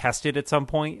of like tested at some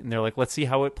point, and they're like, let's see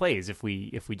how it plays if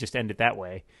we just end it that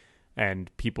way.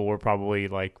 And people were probably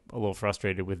like a little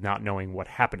frustrated with not knowing what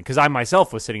happened, because I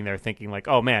myself was sitting there thinking like,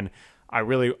 oh man, I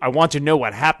want to know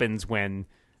what happens when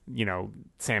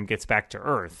Sam gets back to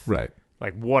Earth. Right.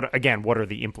 Like what are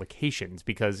the implications?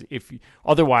 Because if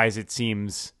otherwise it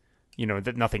seems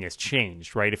that nothing has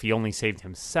changed, right? If he only saved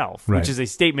himself, Right. which is a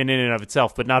statement in and of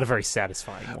itself, but not a very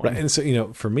satisfying one. Right. And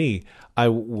so, for me,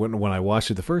 when I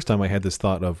watched it the first time, I had this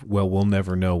thought of, well, we'll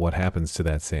never know what happens to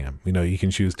that Sam. You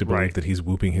can choose to believe Right. that he's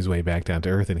whooping his way back down to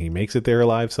Earth and he makes it there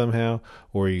alive somehow,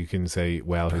 or you can say,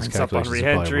 well, his Turns up on calculations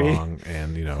are probably re-entry. wrong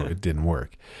and, it didn't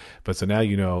work. But so now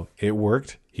it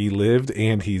worked. He lived,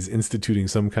 and he's instituting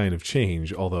some kind of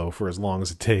change, although for as long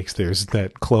as it takes, there's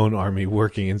that clone army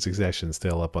working in succession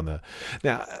still up on the...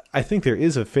 Now, I think there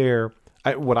is a fair...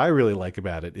 what I really like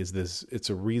about it is it's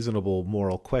a reasonable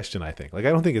moral question, I think. Like, I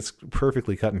don't think it's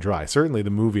perfectly cut and dry. Certainly the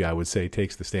movie, I would say,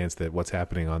 takes the stance that what's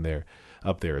happening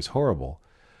up there is horrible.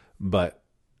 But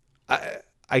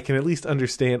I can at least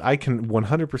understand, I can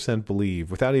 100%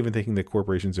 believe, without even thinking that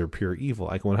corporations are pure evil,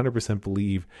 I can 100%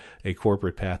 believe a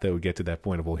corporate path that would get to that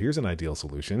point of, well, here's an ideal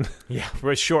solution. Yeah,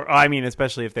 for sure. I mean,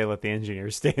 especially if they let the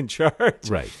engineers stay in charge.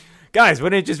 Right. Guys,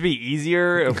 wouldn't it just be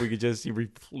easier if we could just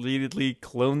repeatedly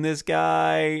clone this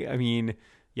guy? I mean,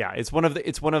 yeah, it's one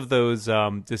of those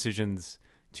decisions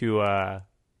to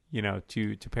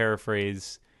to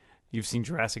paraphrase. You've seen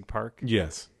Jurassic Park?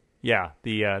 Yes. Yeah,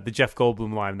 the Jeff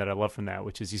Goldblum line that I love from that,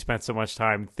 which is you spent so much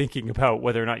time thinking about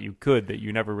whether or not you could that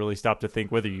you never really stopped to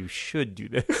think whether you should do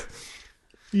this.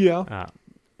 Yeah.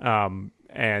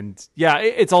 And yeah,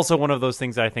 it's also one of those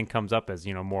things that I think comes up as,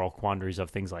 moral quandaries of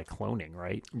things like cloning,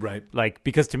 right? Right. Like,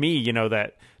 because to me,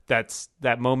 that's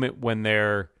that moment when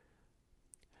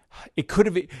it could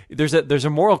have, there's a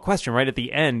moral question right at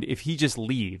the end. If he just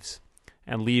leaves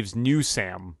and leaves new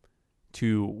Sam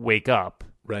to wake up,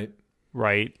 Right.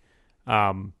 right?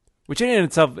 Which in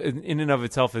and of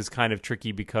itself is kind of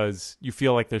tricky, because you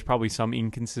feel like there's probably some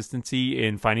inconsistency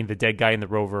in finding the dead guy in the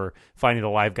rover, finding the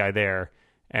live guy there,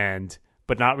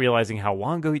 but not realizing how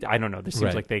long ago I don't know. There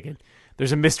seems Right. like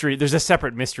there's a mystery. There's a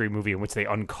separate mystery movie in which they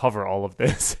uncover all of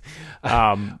this.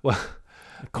 Well,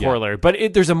 Corollary.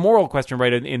 But there's a moral question,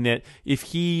 right, in that if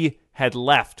he had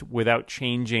left without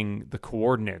changing the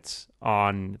coordinates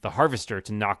on the harvester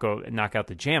to knock out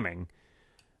the jamming,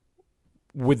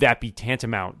 would that be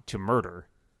tantamount to murder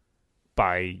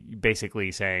by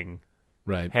basically saying,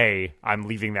 right. hey, I'm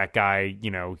leaving that guy,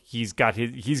 he's going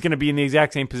to be in the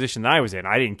exact same position that I was in.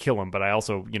 I didn't kill him, but I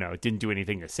also, didn't do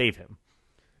anything to save him.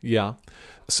 Yeah.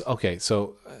 So, okay.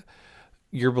 So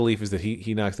your belief is that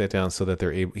he knocks that down so that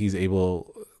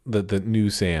the new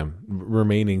Sam,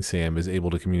 remaining Sam, is able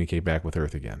to communicate back with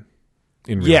Earth again.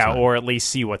 In real time. Or at least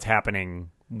see what's happening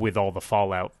with all the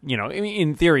fallout.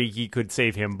 In theory, he could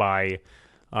save him by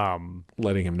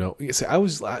letting him know. See, I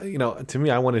was, to me,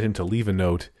 I wanted him to leave a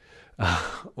note.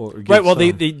 Or give right. Well,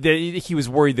 some- he was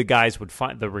worried the guys would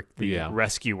find the Yeah.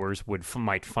 rescuers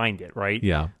might find it. Right.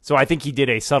 Yeah. So I think he did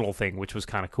a subtle thing, which was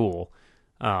kind of cool,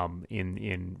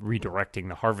 in redirecting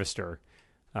the harvester.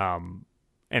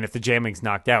 And if the jamming's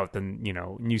knocked out, then,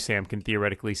 new Sam can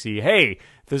theoretically see, hey,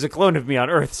 there's a clone of me on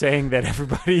Earth saying that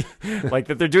everybody, like,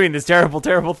 that they're doing this terrible,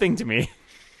 terrible thing to me.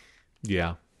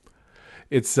 Yeah.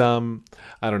 It's, I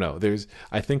don't know.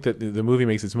 I think that the movie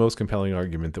makes its most compelling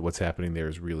argument that what's happening there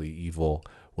is really evil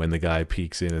when the guy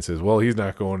peeks in and says, well, he's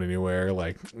not going anywhere.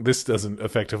 Like, this doesn't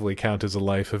effectively count as a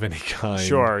life of any kind.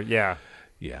 Sure, yeah.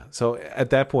 Yeah. So at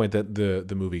that point, that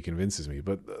the movie convinces me.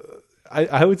 But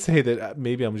I would say that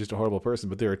maybe I'm just a horrible person,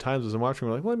 but there are times as I'm watching,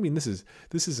 I'm like, well, I mean, this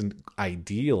isn't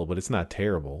ideal, but it's not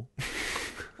terrible.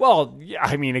 Well, yeah,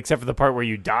 I mean, except for the part where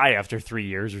you die after 3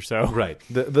 years or so. Right.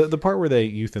 The part where they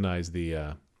euthanize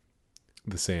the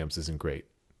Sams isn't great.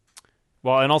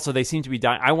 Well, and also they seem to be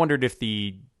dying. I wondered if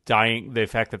the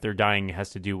fact that they're dying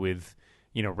has to do with,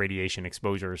 radiation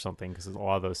exposure or something, because a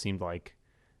lot of those seemed like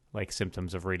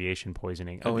symptoms of radiation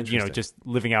poisoning. Oh, interesting. Just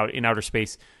living out in outer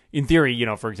space. In theory,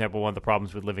 for example, one of the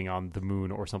problems with living on the moon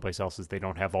or someplace else is they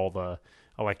don't have all the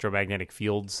electromagnetic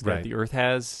fields that Right. the Earth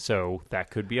has, so that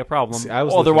could be a problem. See, I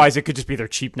was Otherwise, it could just be their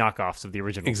cheap knockoffs of the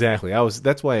original. Exactly.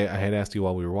 That's why I had asked you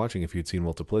while we were watching if you'd seen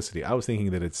Multiplicity. I was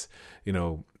thinking that it's,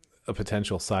 a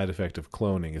potential side effect of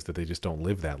cloning is that they just don't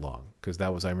live that long. Because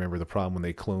that was, I remember, the problem when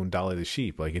they cloned Dolly the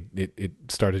sheep. Like it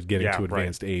started getting to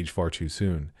advanced age far too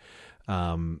soon.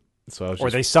 So I was or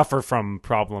they suffer from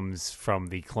problems from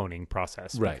the cloning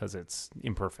process because it's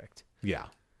imperfect. Yeah.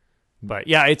 But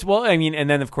yeah, and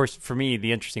then of course for me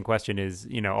the interesting question is,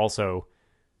 also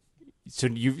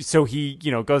so he,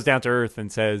 goes down to Earth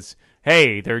and says,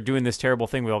 "Hey, they're doing this terrible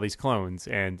thing with all these clones,"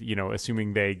 and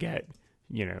assuming they get,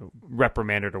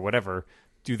 reprimanded or whatever,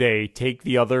 do they take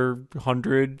the other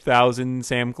 100,000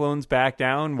 Sam clones back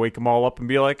down, wake them all up, and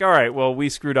be like, "All right, well, we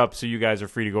screwed up, so you guys are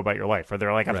free to go about your life"? Are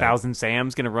there like 1,000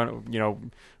 Sams going to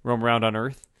roam around on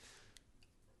Earth?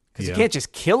 Because you can't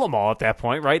just kill them all at that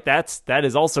point, right? That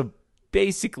is also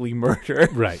basically murder.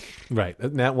 Right.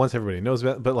 Now, once everybody knows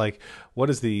about it, but like, what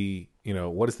is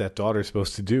that daughter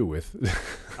supposed to do with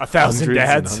 1,000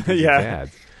 dads? Of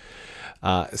dads?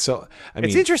 So I mean,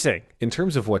 it's interesting in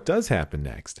terms of what does happen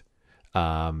next.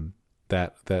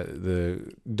 That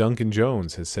the Duncan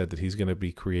Jones has said that he's going to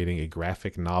be creating a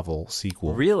graphic novel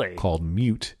sequel, called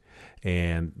Mute,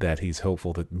 and that he's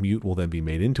hopeful that Mute will then be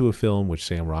made into a film, which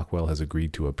Sam Rockwell has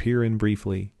agreed to appear in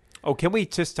briefly. Oh, can we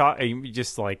just talk,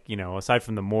 aside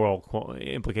from the moral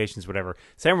implications, whatever,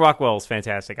 Sam Rockwell is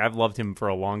fantastic. I've loved him for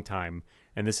a long time,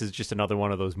 and this is just another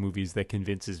one of those movies that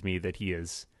convinces me that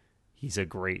he's a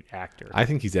great actor. I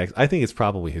think I think it's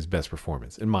probably his best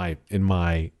performance in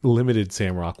my limited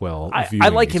Sam Rockwell viewing I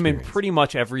like him experience. in pretty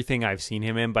much everything I've seen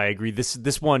him in, but I agree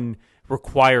this one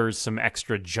requires some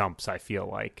extra jumps, I feel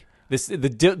like.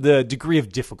 The degree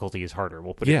of difficulty is harder,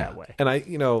 we'll put it that way. And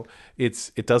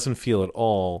it doesn't feel at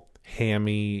all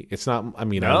hammy. It's not, I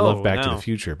love Back to the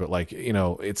Future, but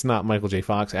it's not Michael J.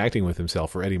 Fox acting with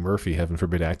himself or Eddie Murphy, heaven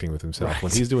forbid, acting with himself. Right.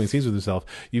 When he's doing scenes with himself,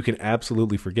 you can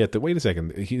absolutely forget that, wait a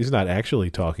second, he's not actually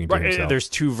talking to himself. There's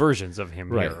two versions of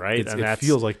him here, right? It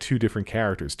feels like two different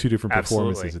characters, two different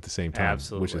performances at the same time,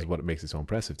 Absolutely. which is what makes it so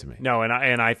impressive to me. No,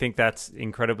 and I think that's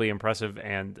incredibly impressive,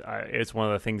 and it's one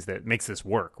of the things that makes this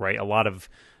work, right?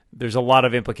 There's a lot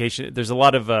of implication. There's a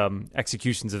lot of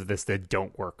executions of this that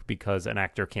don't work because an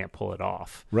actor can't pull it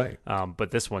off. Right.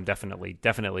 But this one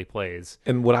definitely plays.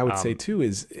 And what I would say too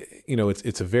is,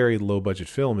 it's a very low budget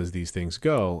film as these things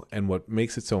go. And what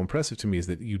makes it so impressive to me is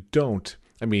that you don't.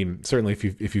 I mean, certainly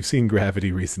if you've seen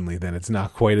Gravity recently, then it's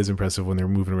not quite as impressive when they're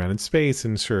moving around in space.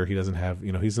 And sure, he doesn't have,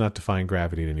 he's not defying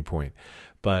gravity at any point,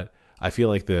 but I feel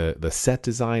like the set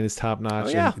design is top notch. Oh,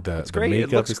 yeah. And the great.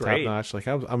 makeup is top notch. Like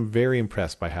I'm very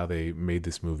impressed by how they made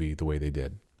this movie the way they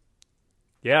did.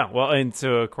 Yeah, well, and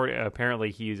so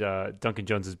apparently he's Duncan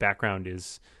Jones's background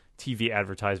is TV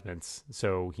advertisements,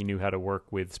 so he knew how to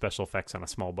work with special effects on a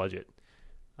small budget.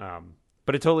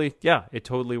 But it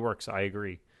totally works. I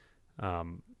agree.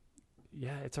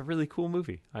 It's a really cool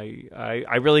movie.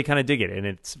 I really kind of dig it, and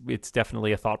it's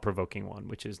definitely a thought-provoking one,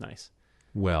 which is nice.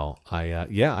 Well, I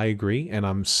agree, and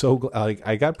I'm so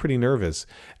I got pretty nervous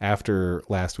after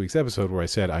last week's episode where I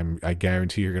said I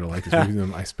guarantee you're going to like this movie.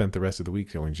 And I spent the rest of the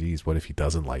week going, "Geez, what if he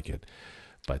doesn't like it?"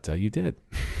 But you did,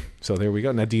 so there we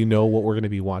go. Now, do you know what we're going to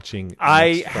be watching?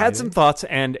 I had some thoughts,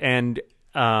 and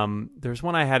there's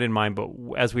one I had in mind, but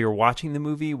as we were watching the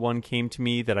movie, one came to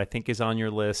me that I think is on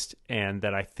your list, and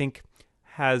that I think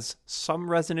has some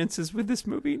resonances with this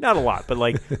movie. Not a lot, but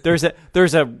like there's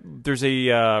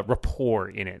a rapport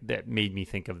in it that made me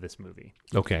think of this movie.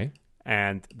 Okay.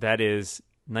 And that is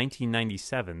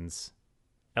 1997's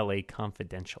L.A.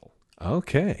 Confidential.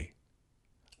 Okay.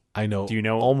 I know. Do you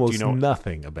know almost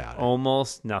nothing about it?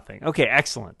 Almost nothing. Okay,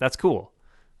 excellent. That's cool.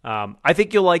 I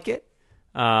think you'll like it.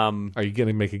 Are you going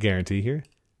to make a guarantee here?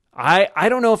 I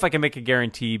don't know if I can make a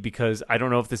guarantee because I don't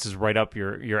know if this is right up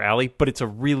your alley, but it's a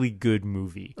really good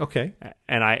movie. Okay.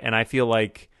 And I feel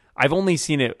like I've only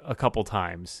seen it a couple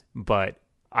times, but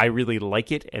I really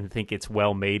like it and think it's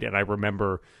well made. And I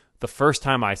remember the first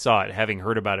time I saw it, having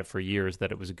heard about it for years,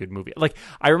 that it was a good movie. Like,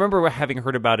 I remember having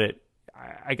heard about it.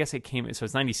 I guess it came. So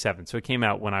it's 97. So it came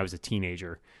out when I was a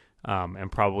teenager.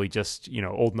 And probably just,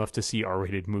 old enough to see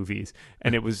R-rated movies.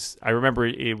 And I remember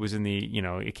it was in the,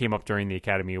 it came up during the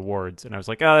Academy Awards, and I was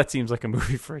like, oh, that seems like a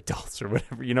movie for adults or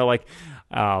whatever,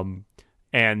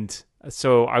 and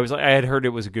so I had heard it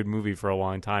was a good movie for a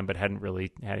long time, but hadn't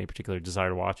really had any particular desire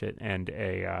to watch it. And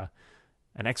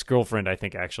an ex-girlfriend, I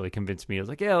think, actually convinced me. I was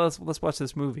like, yeah, let's watch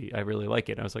this movie. I really like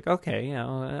it. And I was like, okay,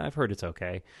 I've heard it's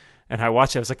okay. And I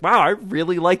watched it. I was like, wow, I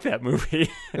really like that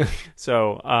movie.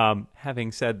 So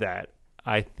having said that,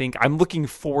 I think I'm looking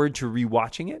forward to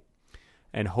rewatching it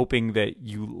and hoping that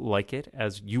you like it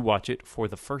as you watch it for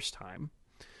the first time.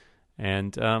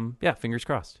 And fingers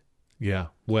crossed. Yeah.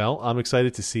 Well, I'm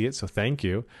excited to see it. So thank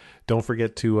you. Don't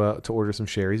forget to order some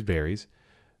Sherry's Berries.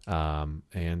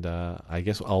 And I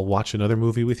guess I'll watch another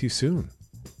movie with you soon.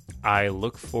 I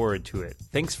look forward to it.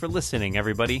 Thanks for listening,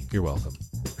 everybody. You're welcome.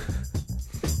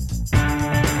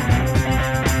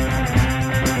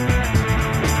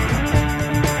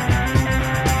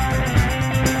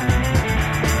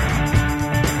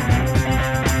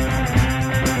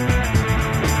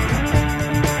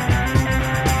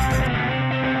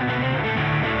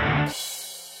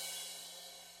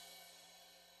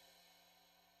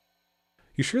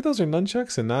 You sure those are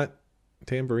nunchucks and not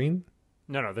tambourine?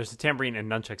 No, there's a tambourine and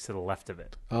nunchucks to the left of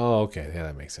it. Oh, okay. Yeah,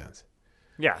 that makes sense.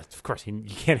 Yeah, of course. You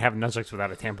can't have nunchucks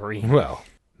without a tambourine. Well,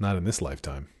 not in this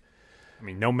lifetime. I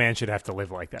mean, no man should have to live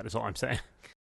like that, is all I'm saying.